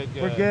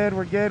 We're good.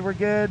 We're good. We're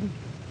good.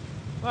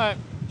 All right.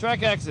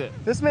 Track exit.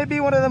 This may be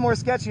one of the more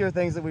sketchier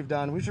things that we've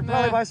done. We should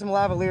probably Nah. buy some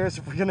lavaliers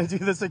if we're gonna do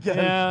this again.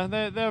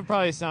 Yeah, they would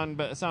probably sound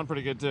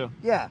pretty good too.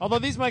 Yeah. Although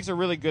these mics are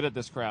really good at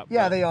this crap.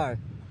 Yeah, but- they are.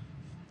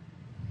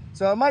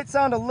 So it might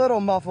sound a little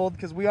muffled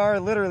because we are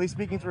literally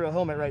speaking through a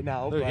helmet right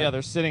now. They're, but, yeah,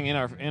 they're sitting in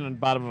the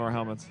bottom of our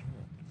helmets.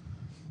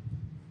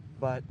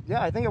 But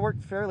yeah, I think it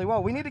worked fairly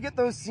well. We need to get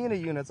those Cena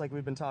units like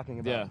we've been talking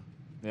about.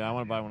 Yeah, I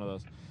want to buy one of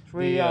those. Should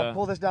we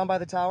pull this down by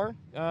the tower?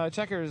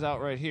 Checker is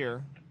out right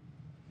here.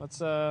 Let's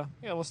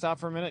we'll stop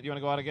for a minute. You want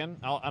to go out again?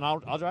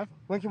 I'll drive.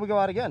 When can we go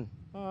out again?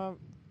 Uh,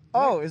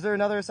 Is there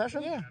another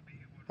session? Yeah.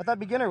 I thought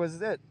beginner was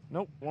it.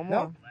 Nope. One No?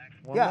 more.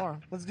 One Yeah, more.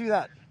 let's do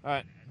that. All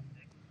right.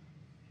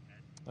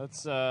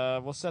 Let's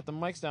we'll set the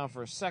mics down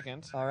for a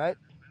second All right.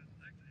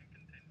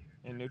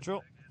 in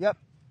neutral. Yep.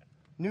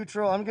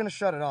 Neutral. I'm gonna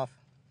shut it off.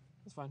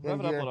 That's fine. In Rev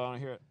it up a gear. little. I want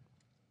to hear it.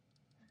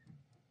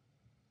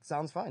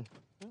 Sounds fine.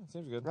 Yeah,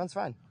 seems good. Runs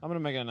fine. I'm gonna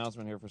make an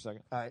announcement here for a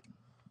second. All right.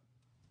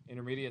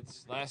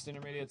 Last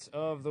intermediates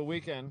of the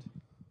weekend.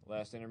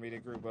 Last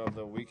intermediate group of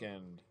the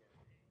weekend.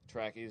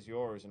 Track is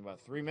yours in about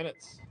 3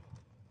 minutes.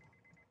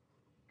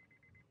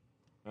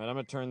 All right, I'm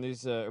gonna turn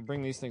these,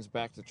 bring these things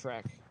back to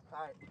track. All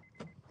right.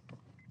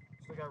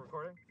 Still got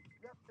recording?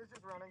 Yep. It's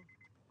just running.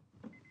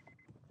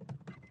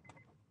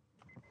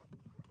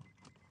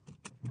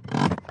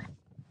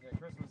 Yeah,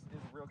 Chris is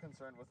real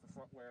concerned with the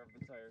front wear of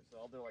the tires, so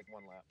I'll do like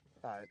 1 lap.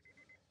 All right.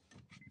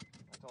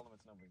 I told him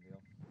it's no big deal.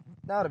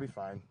 That'll be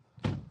fine.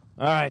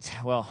 All right,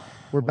 well,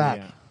 We're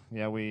back. We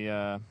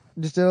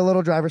Just did a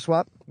little driver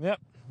swap. yep.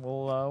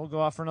 We'll go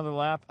off for another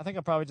lap. I think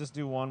I'll probably just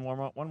do one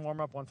warm up,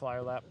 one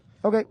flyer lap.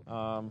 Okay.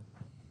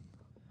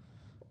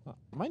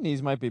 My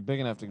knees might be big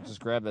enough to just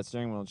grab that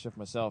steering wheel and shift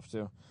myself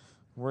too.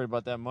 I'm worried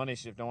about that money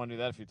shift. Don't want to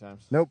do that a few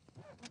times. Nope.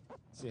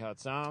 See how it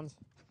sounds.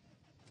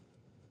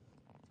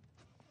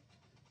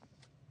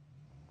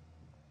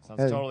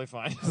 Sounds Hey. totally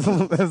fine.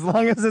 As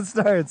long as it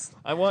starts.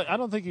 I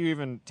don't think you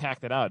even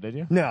tacked it out, did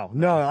you? No.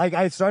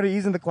 I started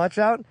easing the clutch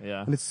out.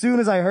 Yeah. And as soon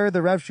as I heard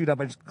the rev shoot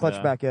up, I just clutched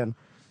Yeah. back in.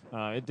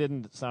 It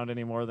didn't sound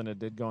any more than it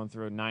did going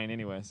through 9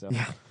 anyway. So,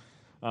 Yeah.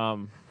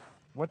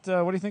 what do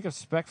you think of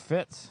Spec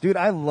Fits? Dude,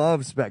 I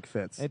love Spec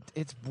Fits.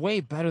 It's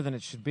way better than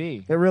it should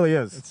be. It really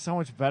is. It's so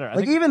much better. I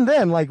Like think, even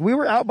then, like we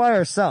were out by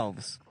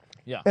ourselves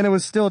yeah, and it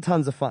was still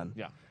tons of fun.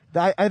 yeah.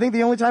 I think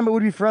the only time it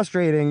would be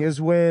frustrating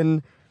is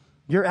when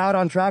you're out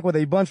on track with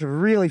a bunch of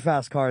really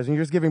fast cars and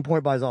you're just giving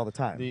point buys all the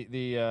time.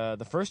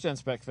 The first gen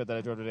Spec Fit that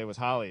I drove today was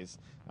Holly's,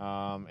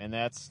 and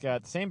that's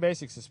got the same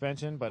basic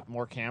suspension but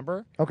more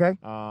camber. Okay.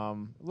 A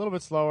little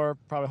bit slower,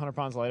 probably 100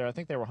 pounds lighter. I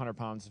think they were 100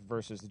 pounds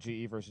versus the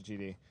GE versus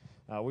GD.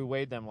 We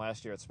weighed them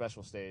last year at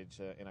Special Stage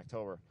in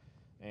October,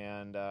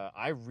 and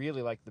I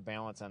really liked the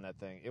balance on that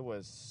thing. It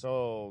was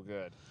so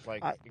good,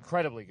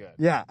 incredibly good.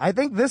 Yeah, I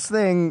think this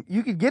thing,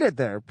 you could get it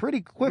there pretty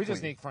quickly. We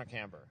just need front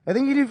camber. I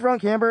think you do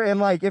front camber, and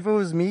like if it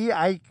was me,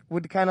 I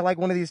would kind of like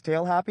one of these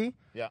tail happy.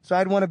 Yeah. So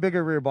I'd want a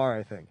bigger rear bar,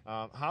 I think.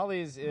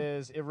 Holly's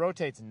it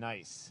rotates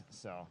nice,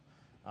 so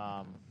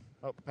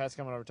Oh, Pat's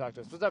coming over to talk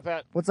to us. What's up,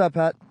 Pat? What's up,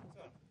 Pat?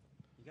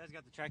 You guys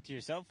got the track to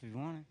yourself if you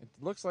want it. It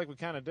looks like we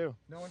kind of do.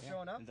 No one's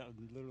showing up?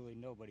 Literally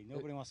nobody.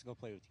 Nobody wants to go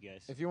play with you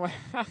guys. If you want,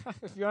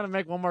 if you want to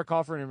make one more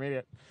call for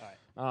intermediate,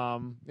 All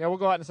right. yeah, we'll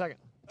go out in a second.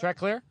 Track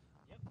clear?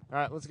 Yep. All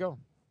right, let's go.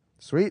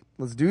 Sweet.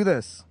 Let's do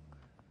this.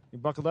 You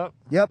buckled up?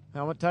 Yep.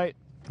 Helmet tight?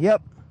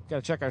 Yep. Got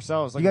to check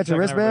ourselves. Like You got your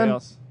we're checking everybody wristband?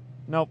 else.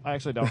 Nope, I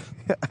actually don't.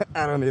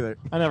 I don't either.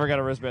 I never got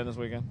a wristband this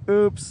weekend.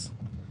 Oops.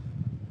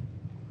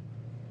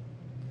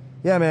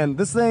 Yeah, man.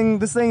 This thing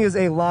is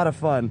a lot of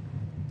fun.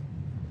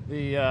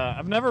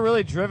 I've never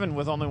really driven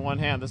with only one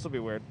hand. This will be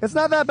weird. It's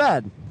not that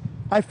bad.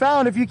 I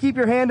found if you keep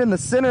your hand in the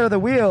center of the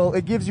wheel,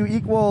 it gives you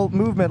equal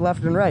movement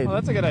left and right. Well,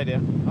 that's a good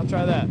idea. I'll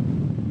try that.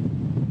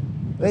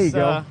 There you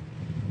go.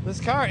 This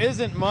car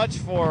isn't much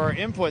for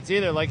inputs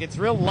either. Like, it's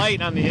real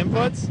light on the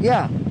inputs.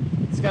 Yeah.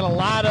 It's got a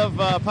lot of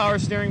power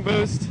steering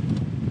boost.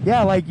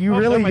 Yeah, like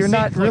you're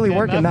not really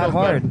working that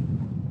hard. Better.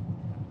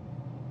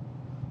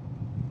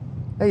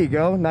 There you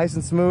go. Nice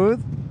and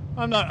smooth.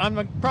 I'm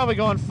probably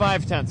going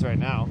 5/10 right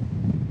now.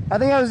 I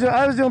think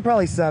I was doing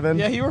probably 7.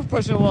 Yeah, you were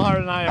pushing a little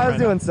harder than I am. I was right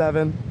doing now.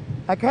 7.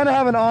 I kind of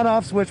have an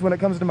on-off switch when it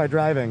comes to my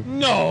driving.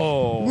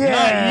 No,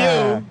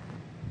 Yeah. not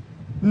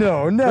you.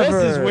 No, never.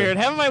 This is weird.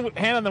 Having my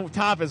hand on the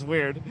top is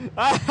weird.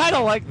 I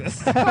don't like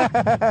this. I'm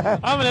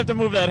gonna have to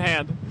move that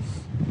hand.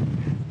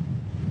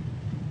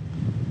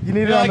 You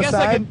need it You know, on I the guess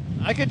side?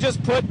 I could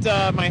just put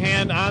my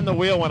hand on the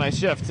wheel when I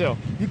shift too.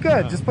 You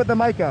could. Just put the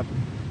mic up.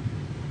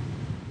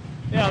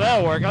 Yeah,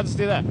 that'll work. I'll just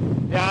do that.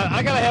 Yeah,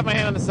 I gotta have my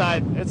hand on the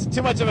side. It's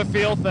too much of a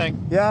feel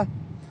thing. Yeah?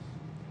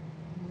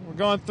 We're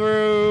going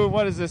through,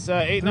 what is this,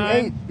 8, Through 9?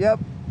 8. Yep.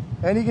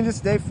 And you can just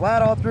stay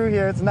flat all through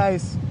here. It's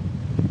nice.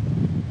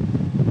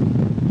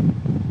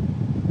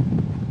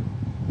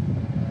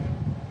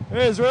 It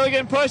is really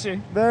getting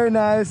pushy. Very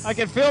nice. I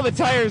can feel the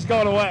tires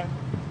going away.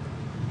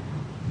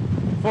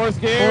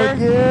 Fourth gear. Fourth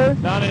gear.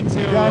 Down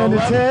into Down into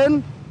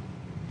 11.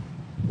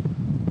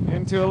 10.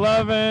 Into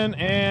 11,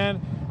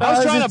 and I Oh,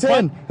 was trying this to is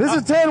 10. This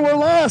is 10. We're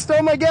lost.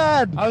 Oh my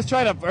God. I was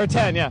trying to, or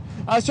 10, yeah.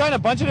 I was trying a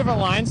bunch of different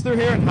lines through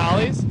here in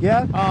Hollies.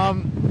 Yeah.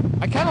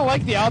 I kind of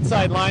like the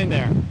outside line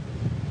there.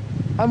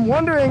 I'm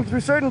wondering through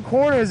certain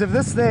corners of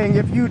this thing,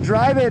 if you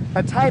drive it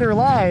a tighter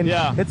line,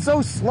 Yeah. it's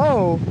so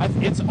slow.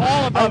 It's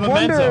all about I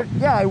wonder, momentum.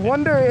 yeah, I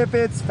wonder if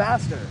it's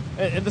faster.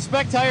 And the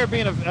Spec tire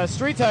being a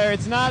street tire,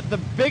 it's not the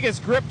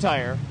biggest grip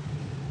tire.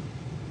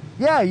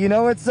 Yeah, you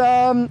know, it's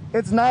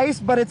nice,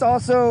 but it's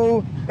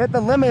also at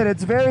the limit.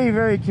 It's very,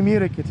 very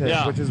communicative,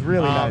 Yeah. which is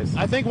really nice.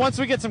 I think once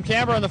we get some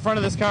camber on the front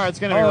of this car, it's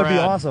going to be Oh, rad. it'd be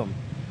awesome.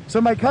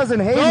 So my cousin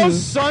Hayden,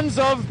 Those sons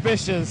of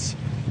bitches.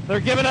 They're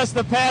giving us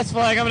the pass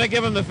flag. I'm going to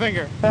give them the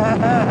finger. Am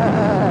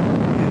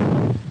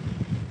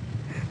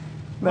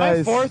I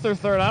nice. fourth or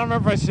third? I don't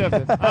remember if I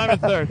shifted. I'm in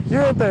third.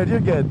 You're in third. You're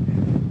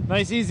good.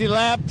 Nice easy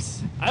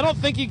laps. I don't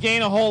think you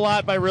gain a whole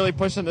lot by really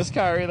pushing this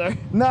car either.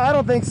 No, I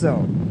don't think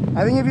so.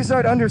 I think if you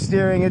start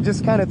understeering, it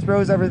just kind of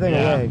throws everything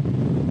Yeah. away.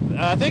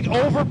 I think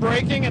over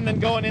braking and then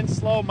going in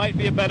slow might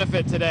be a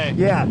benefit today.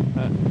 Yeah,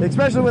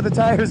 especially with the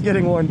tires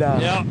getting worn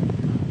down. Yeah.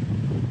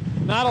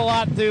 Not a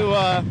lot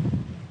to.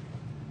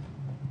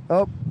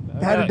 Oh,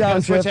 had to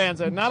gotta switch downshift. hands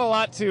there. Not a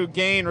lot to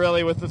gain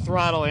really with the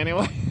throttle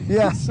anyway.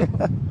 Yeah.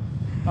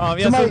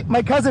 Yeah, So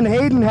my cousin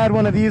Hayden had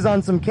one of these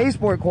on some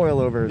K-Sport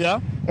coilovers.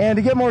 Yeah? And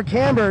to get more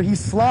camber, he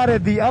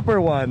slotted the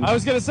upper one I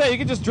was gonna say you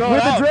can just drill with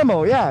it out. the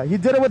Dremel. Yeah, he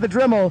did it with the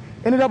Dremel.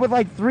 Ended up with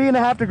like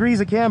 3.5 degrees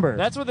of camber.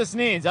 That's what this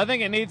needs. I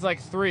think it needs like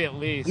 3 at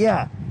least.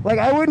 Yeah. Like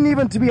I wouldn't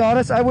even, to be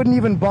honest, I wouldn't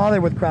even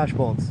bother with crash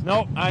bolts.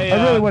 Nope. I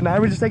I really wouldn't. I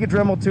would just take a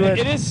Dremel to it.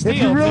 It is If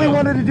you steel, really too.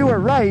 wanted to do it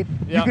right,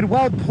 Yeah. you could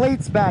weld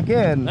plates back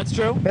in. That's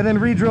true. And then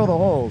re-drill the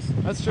holes.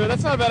 That's true.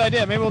 That's not a bad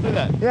idea. Maybe we'll do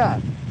that. Yeah.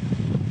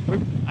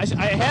 I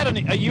had a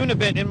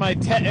unibit in my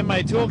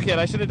toolkit.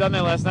 I should have done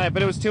that last night,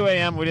 but it was 2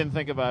 a.m. We didn't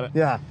think about it.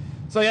 Yeah.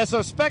 So yeah,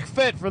 so Spec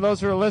Fit, for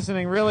those who are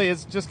listening, really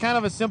is just kind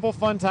of a simple,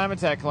 fun time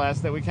attack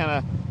class that we kind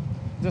of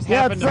just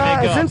Yeah, happened it's to make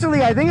up.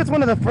 essentially, I think it's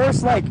one of the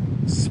first like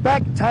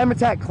spec time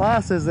attack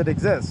classes that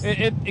exists.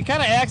 It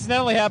kind of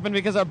accidentally happened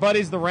because our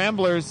buddies, the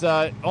Ramblers,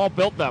 all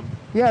built them.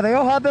 Yeah, they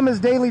all had them as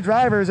daily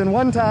drivers, and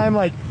one time,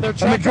 like, Their a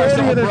track cars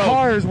majority all of their broke.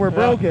 cars were Yeah.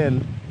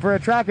 broken for a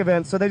track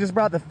event, so they just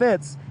brought the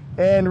Fits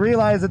and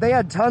realized that they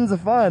had tons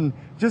of fun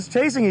just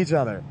chasing each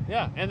other.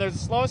 Yeah, and they're the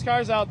slowest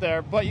cars out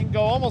there, but you can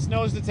go almost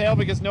nose to tail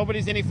because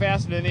nobody's any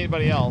faster than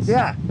anybody else.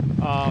 Yeah.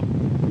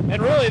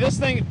 And really, this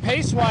thing,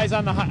 pace-wise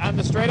on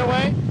the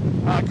straightaway,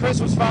 Chris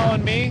was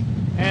following me,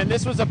 and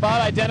this was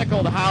about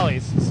identical to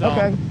Holly's. So,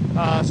 Okay.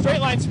 Straight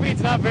line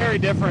speed's not very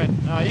different.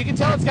 You can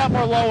tell it's got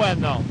more low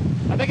end though.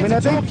 I think it's I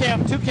a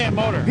think two cam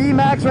motor.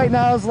 VMAX right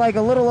now is like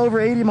a little over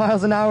 80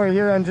 miles an hour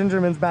here on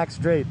Gingerman's back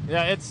straight.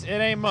 Yeah, it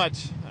ain't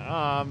much.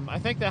 I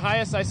think the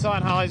highest I saw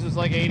in Holly's was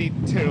like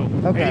 82,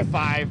 Okay.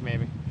 85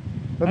 maybe.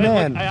 But I didn't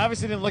man, look, I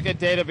obviously didn't look at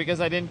data because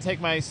I didn't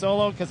take my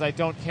solo because I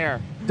don't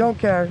care. don't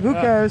care. Who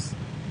Yeah. cares?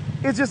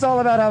 It's just all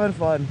about having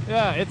fun.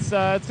 Yeah, it's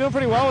doing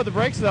pretty well with the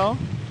brakes though.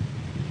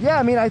 Yeah,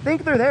 I mean, I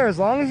think they're there as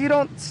long as you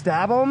don't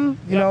stab them,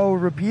 you Yeah. know,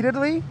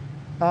 repeatedly,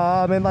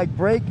 and like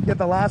brake at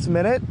the last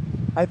minute.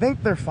 I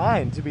think they're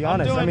fine, to be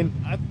honest. I mean,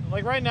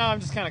 like right now, I'm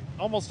just kind of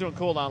almost doing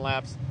cool down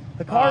laps.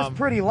 The car's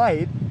pretty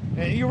light,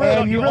 And you really,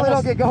 and you really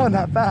don't get going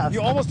that fast.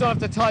 You almost don't have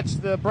to touch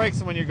the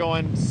brakes when you're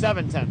going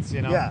 7/10.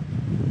 You know. Yeah.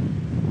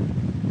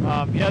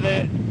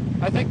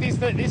 I think these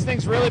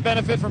things really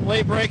benefit from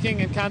late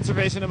braking and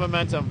conservation of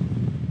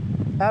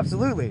momentum.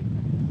 Absolutely.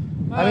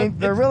 I mean,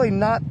 they're really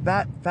not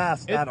that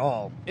fast at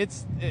all.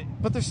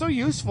 But they're so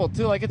useful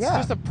too. Like it's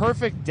just a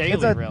perfect daily,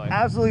 it's a really.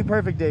 absolutely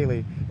perfect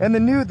daily. And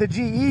the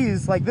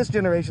GEs, like this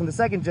generation, the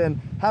second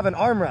gen, have an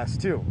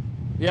armrest too,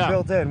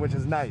 built in, which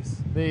is nice.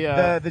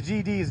 The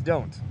GDs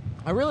don't.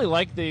 I really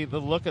like the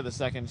look of the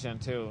second gen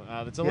too.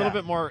 It's a little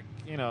bit more,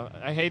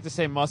 I hate to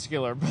say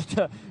muscular,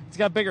 but it's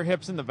got bigger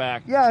hips in the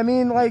back. Yeah, I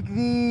mean, like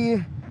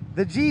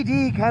the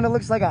GD kind of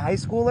looks like a high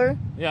schooler.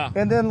 Yeah.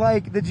 And then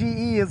like the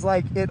GE is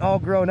like it all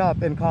grown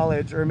up in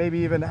college, or maybe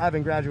even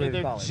having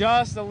graduated college.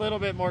 Just a little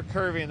bit more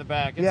curvy in the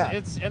back.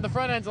 And the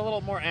front end's a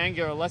little more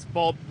angular, less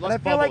bulb, less and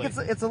I feel bubbly.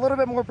 like it's a little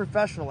bit more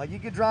professional. Like you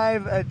could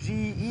drive a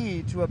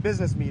GE to a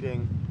business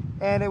meeting,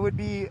 and it would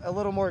be a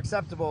little more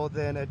acceptable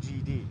than a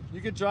GD. You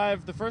could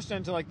drive the first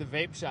gen to like the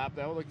vape shop.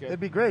 That would look good. It'd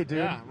be great, dude.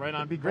 Yeah, right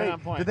on. It'd be great. Right on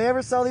point. Did they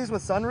ever sell these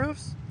with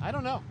sunroofs? I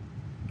don't know.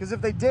 Because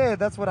if they did,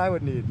 that's what I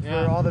would need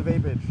for all the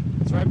vapage.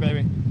 That's right,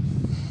 baby.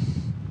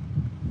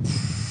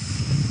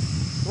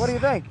 What do you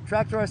think?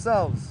 Track to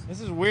ourselves. This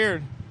is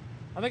weird.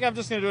 I think I'm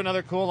just gonna do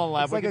another cool on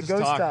lap. It's like a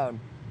ghost town.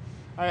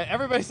 All right,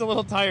 everybody's a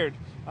little tired.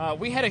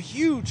 We had a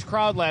huge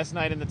crowd last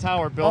night in the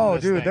tower building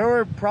this dude, thing. there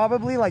were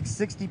probably like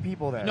 60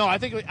 people there. No, I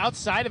think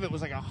outside of it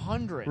was like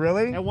 100.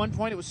 Really? At one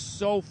point, it was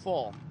so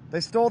full. They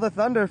stole the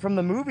thunder from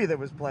the movie that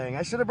was playing.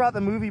 I should have brought the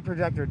movie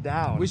projector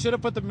down. We should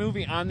have put the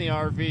movie on the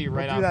RV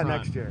right out front. We'll do that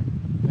next year.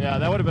 Yeah,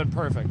 that would have been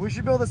perfect. We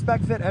should build a Spec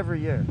Fit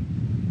every year.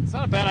 It's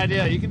not a bad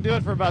idea. You can do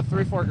it for about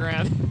 $3-4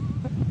 grand.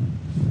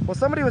 Well,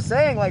 somebody was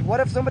saying, like, what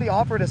if somebody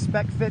offered a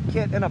Spec Fit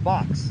kit in a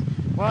box?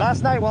 What?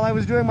 Last night while I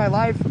was doing my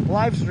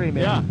live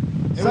streaming,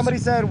 somebody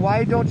said,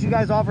 why don't you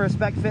guys offer a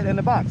Spec Fit in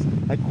a box?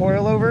 Like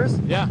coilovers,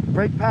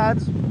 brake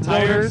pads,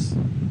 tires,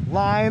 rotors,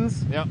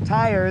 lines,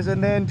 tires,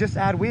 and then just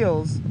add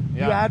wheels.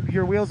 You add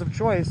your wheels of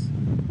choice,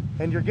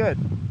 and you're good.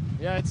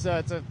 Yeah,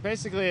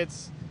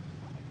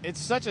 it's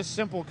such a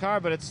simple car,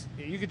 but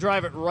you could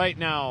drive it right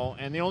now,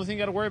 and the only thing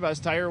you got to worry about is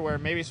tire wear.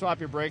 Maybe swap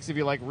your brakes if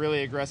you like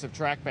really aggressive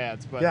track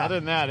pads, but other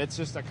than that, it's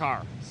just a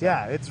car. So.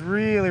 Yeah, it's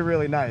really,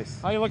 really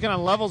nice. How are you looking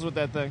on levels with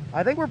that thing?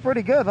 I think we're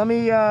pretty good. Let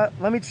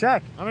me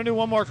check. I'm gonna do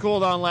one more cool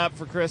down lap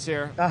for Chris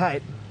here. All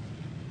right.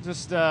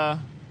 Just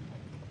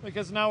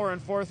because now we're in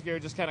fourth gear,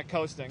 just kind of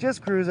coasting.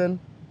 Just cruising.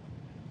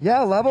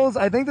 Yeah, levels.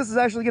 I think this is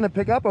actually gonna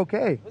pick up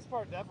okay. This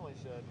part definitely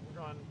should.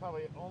 We're going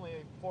probably only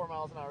 4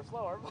 miles an hour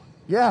slower.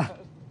 Yeah.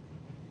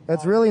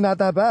 That's really not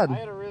that bad. I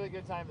had a really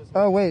good time this week.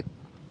 Oh, wait.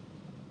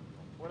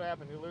 What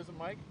happened? You lose a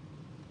mic?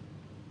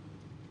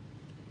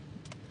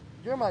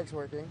 Your mic's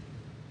working.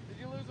 Did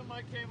you lose a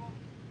mic cable?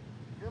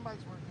 Your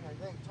mic's working,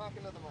 I think.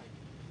 Talking to the mic.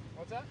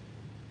 What's that?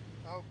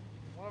 Oh,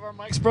 one of our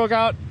mics broke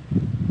out.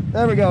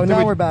 There we go.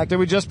 Now we're back. Did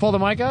we just pull the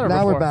mic out? Or now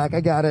before? we're back.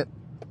 I got it.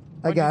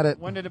 I got it.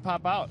 When did it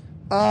pop out?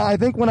 I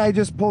think when I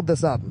just pulled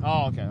this up.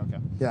 Oh, okay.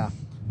 Yeah.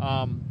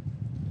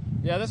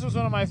 Yeah, this was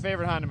one of my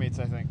favorite Honda meets,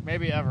 I think.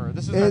 Maybe ever.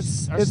 This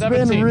is our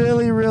 17th. It's been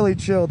really, really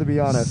chill, to be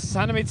honest.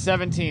 Honda meet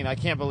 17. I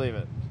can't believe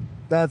it.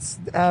 That's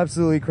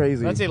absolutely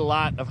crazy. That's a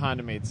lot of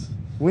Honda meets.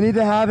 We need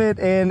to have it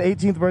an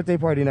 18th birthday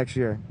party next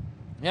year.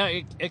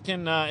 Yeah, it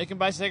can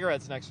buy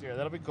cigarettes next year.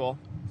 That'll be cool.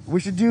 We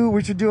should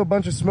do a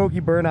bunch of smoky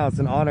burnouts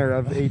in honor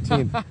of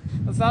 18th.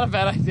 That's not a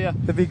bad idea.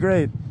 That'd be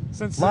great.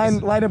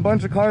 Line a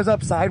bunch of cars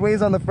up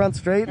sideways on the front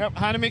straight. Yep,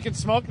 Honda meet can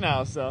smoke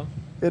now, so.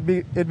 It'd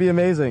be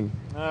amazing.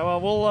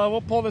 Well,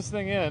 we'll pull this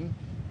thing in.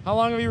 How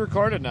long have you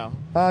recorded now?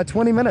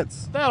 20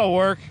 minutes. That'll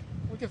work.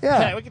 We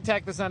can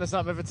tack this onto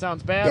something if it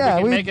sounds bad. Yeah,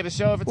 we can make it a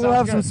show if it sounds good. We'll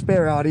have some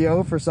spare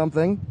audio for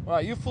something.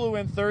 Well, you flew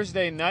in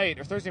Thursday night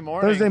or Thursday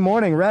morning. Thursday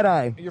morning, red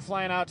eye. You're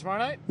flying out tomorrow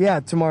night? Yeah,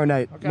 tomorrow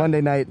night, okay.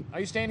 Monday night. Are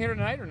you staying here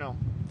tonight or no?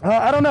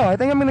 I don't know. I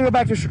think I'm going to go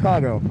back to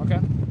Chicago. Okay.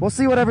 We'll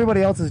see what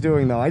everybody else is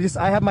doing, though. I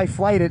have my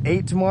flight at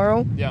 8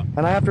 tomorrow. Yeah.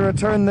 And I have to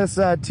return this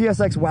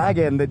TSX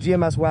wagon that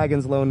GMS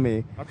Wagons loaned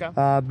me. Okay.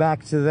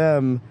 Back to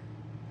them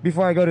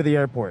before I go to the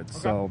airport. Okay.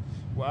 So.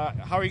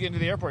 How are you getting to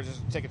the airport?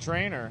 Just take a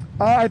train or?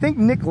 I think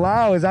Nick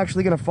Lau is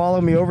actually going to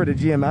follow me over to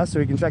GMS so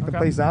he can check the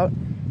place out.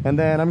 And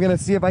then I'm going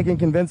to see if I can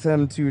convince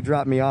him to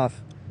drop me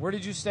off. Where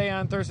did you stay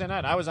on Thursday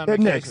night? I was on at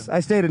vacation. Nick's. I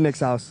stayed at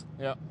Nick's house.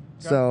 Yeah. Okay.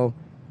 So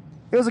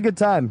it was a good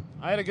time.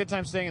 I had a good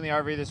time staying in the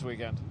RV this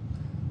weekend.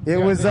 It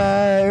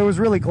was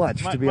really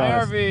clutch, to be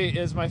honest. My RV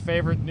is my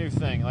favorite new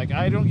thing. Like,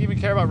 I don't even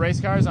care about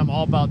race cars. I'm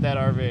all about that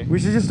RV. We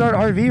should just start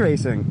RV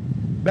racing.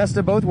 Best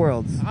of both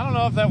worlds. I don't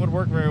know if that would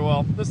work very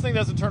well. This thing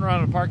doesn't turn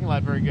around in a parking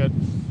lot very good.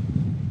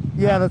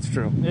 Yeah, that's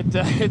true.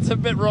 It's a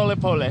bit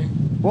roly-poly.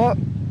 Well,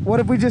 what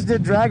if we just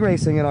did drag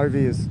racing in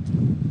RVs?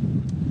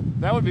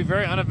 That would be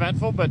very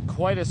uneventful, but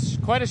quite a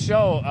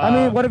show. I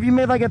mean, what if you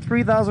made like a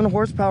 3,000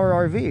 horsepower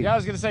RV? Yeah, I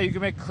was going to say, you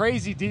could make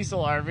crazy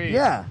diesel RVs.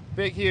 Yeah.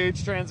 Big,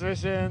 huge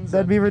transmissions.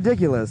 That'd be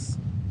ridiculous.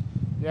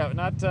 Yeah,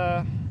 not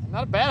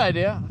Not a bad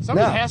idea.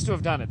 Somebody No. has to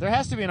have done it. There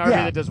has to be an RV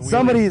Yeah, that does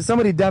wheelies.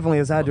 somebody definitely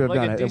has had to have like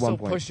done a it at diesel one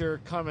point.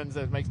 pusher Cummins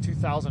that makes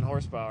 2,000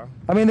 horsepower.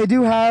 I mean, they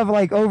do have,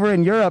 like, over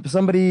in Europe,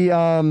 somebody,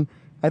 I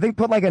think,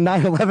 put, like, a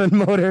 911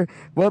 motor,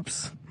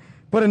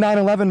 put a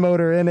 911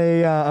 motor in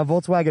a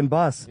Volkswagen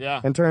bus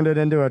and turned it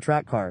into a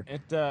track car.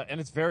 And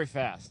it's very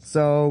fast.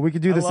 So we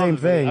could do the I love same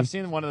video. thing. I've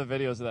seen one of the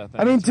videos of that thing.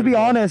 I mean, It's to be pretty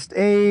cool. honest,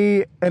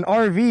 an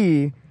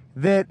RV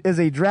that is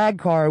a drag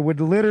car would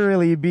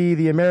literally be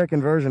the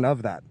American version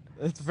of that.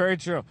 It's very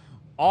true.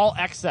 All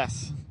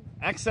excess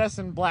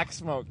and black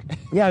smoke.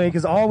 Yeah, I mean,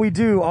 because all we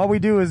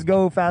do is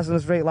go fast in a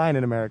straight line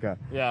in America.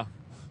 Yeah,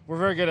 we're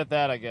very good at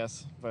that, I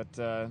guess. But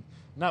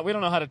we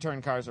don't know how to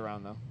turn cars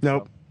around though.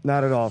 Nope,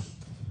 not at all.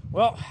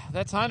 Well,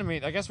 that's Honda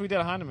Meet. I guess we did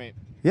a Honda Meet.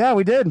 Yeah,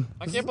 we did.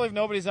 I can't believe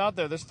nobody's out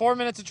there. There's 4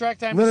 minutes of track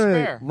time Literally,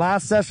 to spare.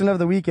 last session of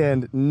the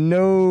weekend,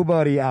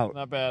 nobody out.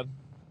 Not bad.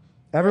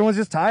 Everyone's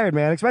just tired,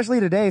 man. Especially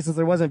today, since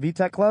there wasn't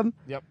VTech Club.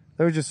 Yep.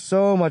 There was just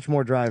so much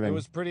more driving. It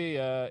was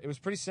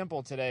pretty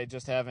simple today.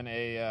 Just having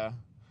a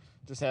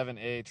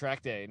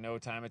track day, no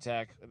time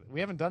attack.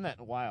 We haven't done that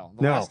in a while.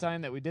 The last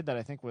time that we did that,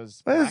 I think,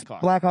 was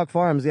Blackhawk. Blackhawk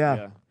Farms,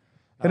 yeah.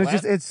 And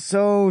it's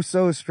so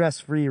stress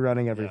free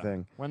running everything.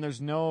 Yeah. When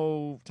there's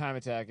no time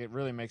attack, it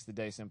really makes the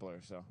day simpler.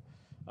 So,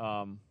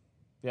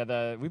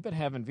 we've been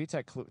having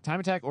time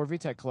attack or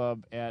VTech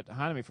Club at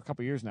Hanami for a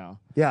couple years now.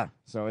 Yeah.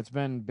 So it's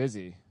been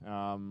busy.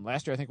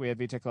 Last year I think we had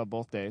VTech Club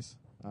both days.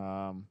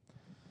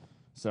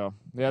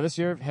 This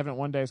year having it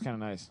one day is kind of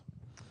nice.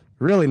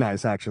 Really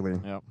nice, actually.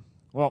 Yep.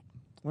 Well,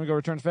 I'm gonna go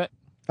return fit.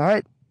 All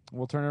right.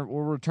 We'll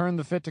return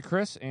the fit to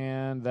Chris,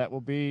 and that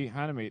will be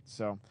Honda Meet.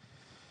 So,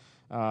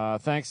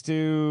 thanks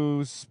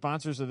to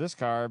sponsors of this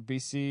car,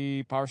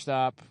 BC Power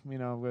Stop,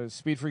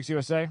 Speed Freaks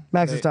USA,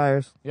 Maxxis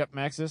Tires. Yep,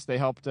 Maxxis. They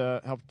helped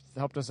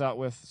us out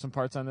with some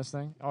parts on this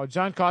thing. Oh,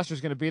 John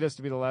Coster's gonna beat us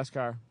to be the last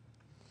car.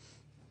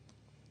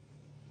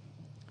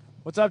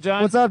 What's up,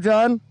 John? What's up,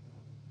 John?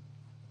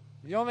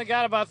 You only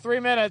got about 3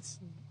 minutes.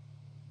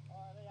 Are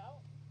they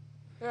out?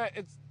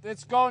 Yeah,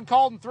 it's going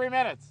cold in 3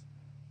 minutes.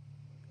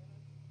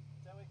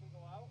 So we can go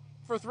out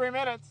For 3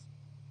 minutes.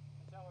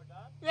 until we're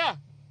done? Yeah.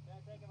 Can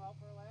I take them out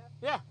for a lap?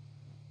 Yeah.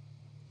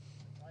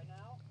 Right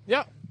now?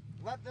 Yep.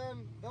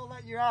 They'll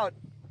let you out.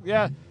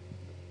 Yeah.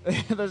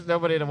 There's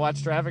nobody to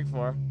watch traffic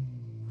for.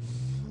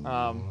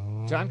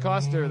 John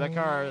Coster, that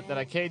car that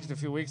I caged a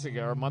few weeks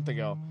ago or a month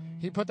ago,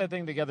 he put that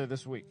thing together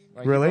this week.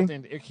 Really?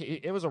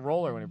 It was a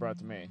roller when he brought it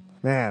to me.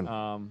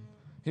 Man.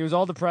 He was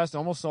all depressed,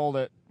 almost sold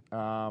it,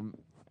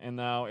 and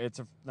now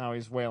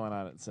he's wailing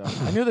on it. So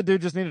I knew the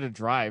dude just needed to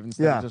drive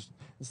instead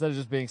of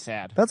just being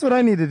sad. That's what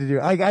I needed to do.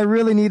 I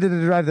really needed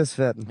to drive this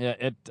fit.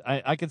 Yeah,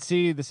 I could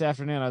see this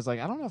afternoon. I was like,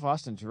 I don't know if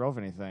Austin drove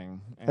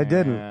anything. I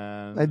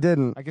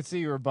didn't. I could see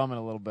you were bumming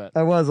a little bit.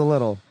 I was a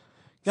little.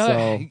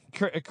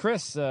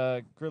 Chris,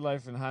 Grid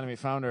Life and Hanami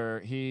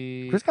founder,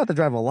 Chris got to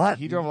drive a lot.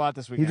 He drove a lot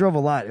this weekend. He drove a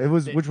lot.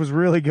 Which was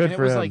really good for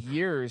him. It was like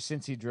years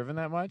since he'd driven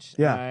that much.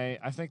 Yeah. And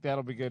I think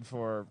that'll be good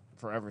for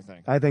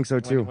everything. I think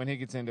so too. When he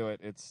gets into it,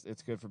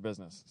 it's good for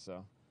business.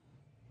 So,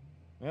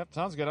 yep,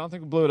 sounds good. I don't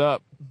think we blew it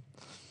up.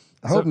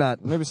 I hope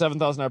not. Maybe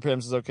 7,000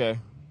 RPMs is okay.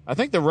 I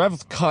think the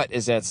rev cut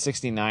is at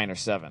 69 or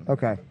 7.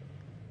 Okay.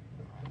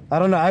 I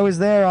don't know. I was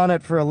there on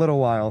it for a little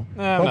while.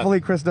 I'm Hopefully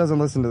Chris doesn't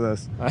listen to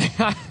this.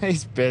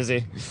 He's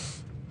busy.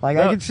 I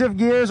could shift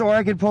gears or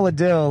I could pull a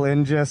dill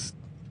and just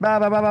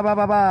ba ba ba ba ba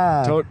ba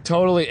ba.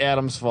 Totally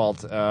Adam's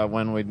fault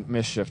when we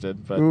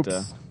misshifted. But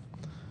oops.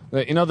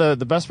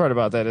 The best part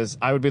about that is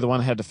I would be the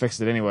one that had to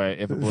fix it anyway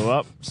if it blew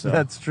up. So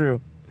That's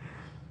true.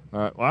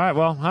 All right.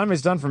 Well,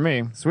 Hanami's done for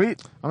me.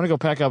 Sweet. I'm gonna go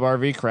pack up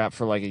RV crap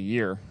for like a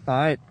year. All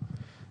right.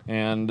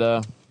 And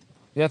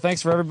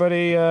thanks for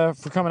everybody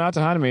for coming out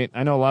to Honda Meet.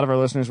 I know a lot of our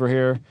listeners were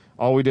here.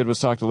 All we did was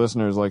talk to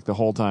listeners like the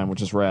whole time,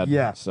 which is rad.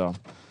 Yeah. So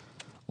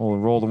we'll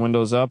roll the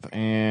windows up,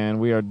 and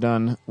we are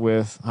done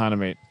with Honda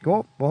Meet.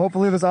 Cool. Well,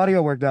 hopefully this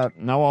audio worked out.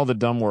 Now all the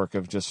dumb work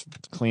of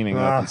just cleaning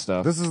up and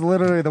stuff. This is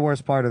literally the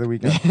worst part of the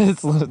weekend.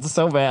 it's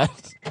so bad.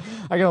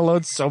 I gotta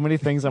load so many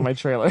things on my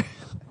trailer.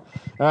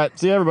 All right.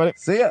 See you, everybody.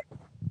 See ya.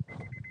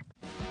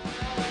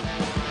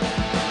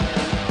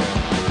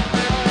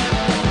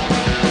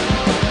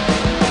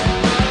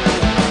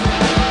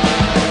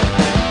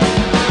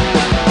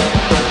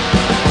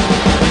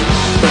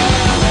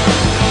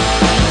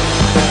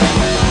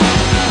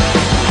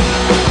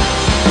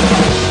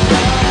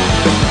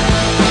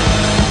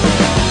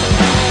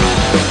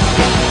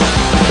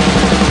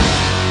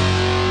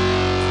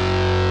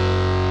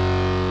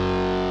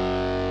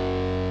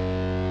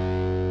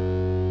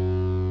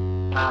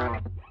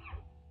 Bye.